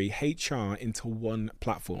 inventory, HR into one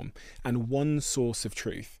platform and one source of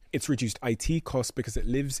truth. It's reduced IT costs because it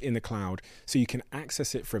lives in the cloud, so you can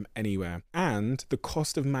access it from anywhere. And the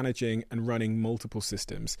cost of managing and running multiple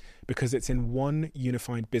systems, because it's in one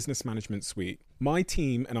unified business management suite. My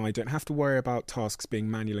team and I don't have to worry about tasks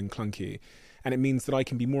being manual and clunky. And it means that I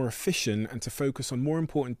can be more efficient and to focus on more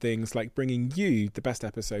important things like bringing you the best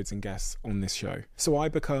episodes and guests on this show. So I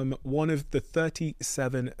become one of the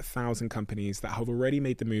 37,000 companies that have already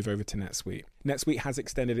made the move over to NetSuite. NetSuite has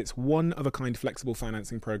extended its one-of-a-kind flexible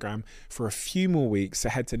financing program for a few more weeks. So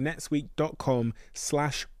head to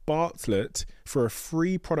netsuite.com/Bartlett for a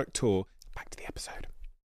free product tour. Back to the episode.